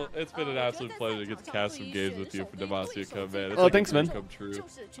 Caedrel, it's been an absolute pleasure to get to cast some games with you for Demacia Cup, man. It's like thanks, man. Come true.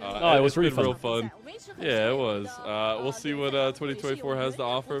 It was really fun. Real fun. Yeah, it was. We'll see what 2024 has to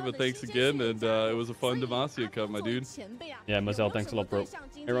offer, but thanks again, and it was a fun Demacia Cup, my dude. Yeah, Mazel, thanks a lot, bro.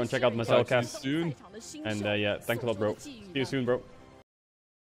 Everyone check out Mazel cast soon. And yeah, thanks a lot, bro. See you soon, bro.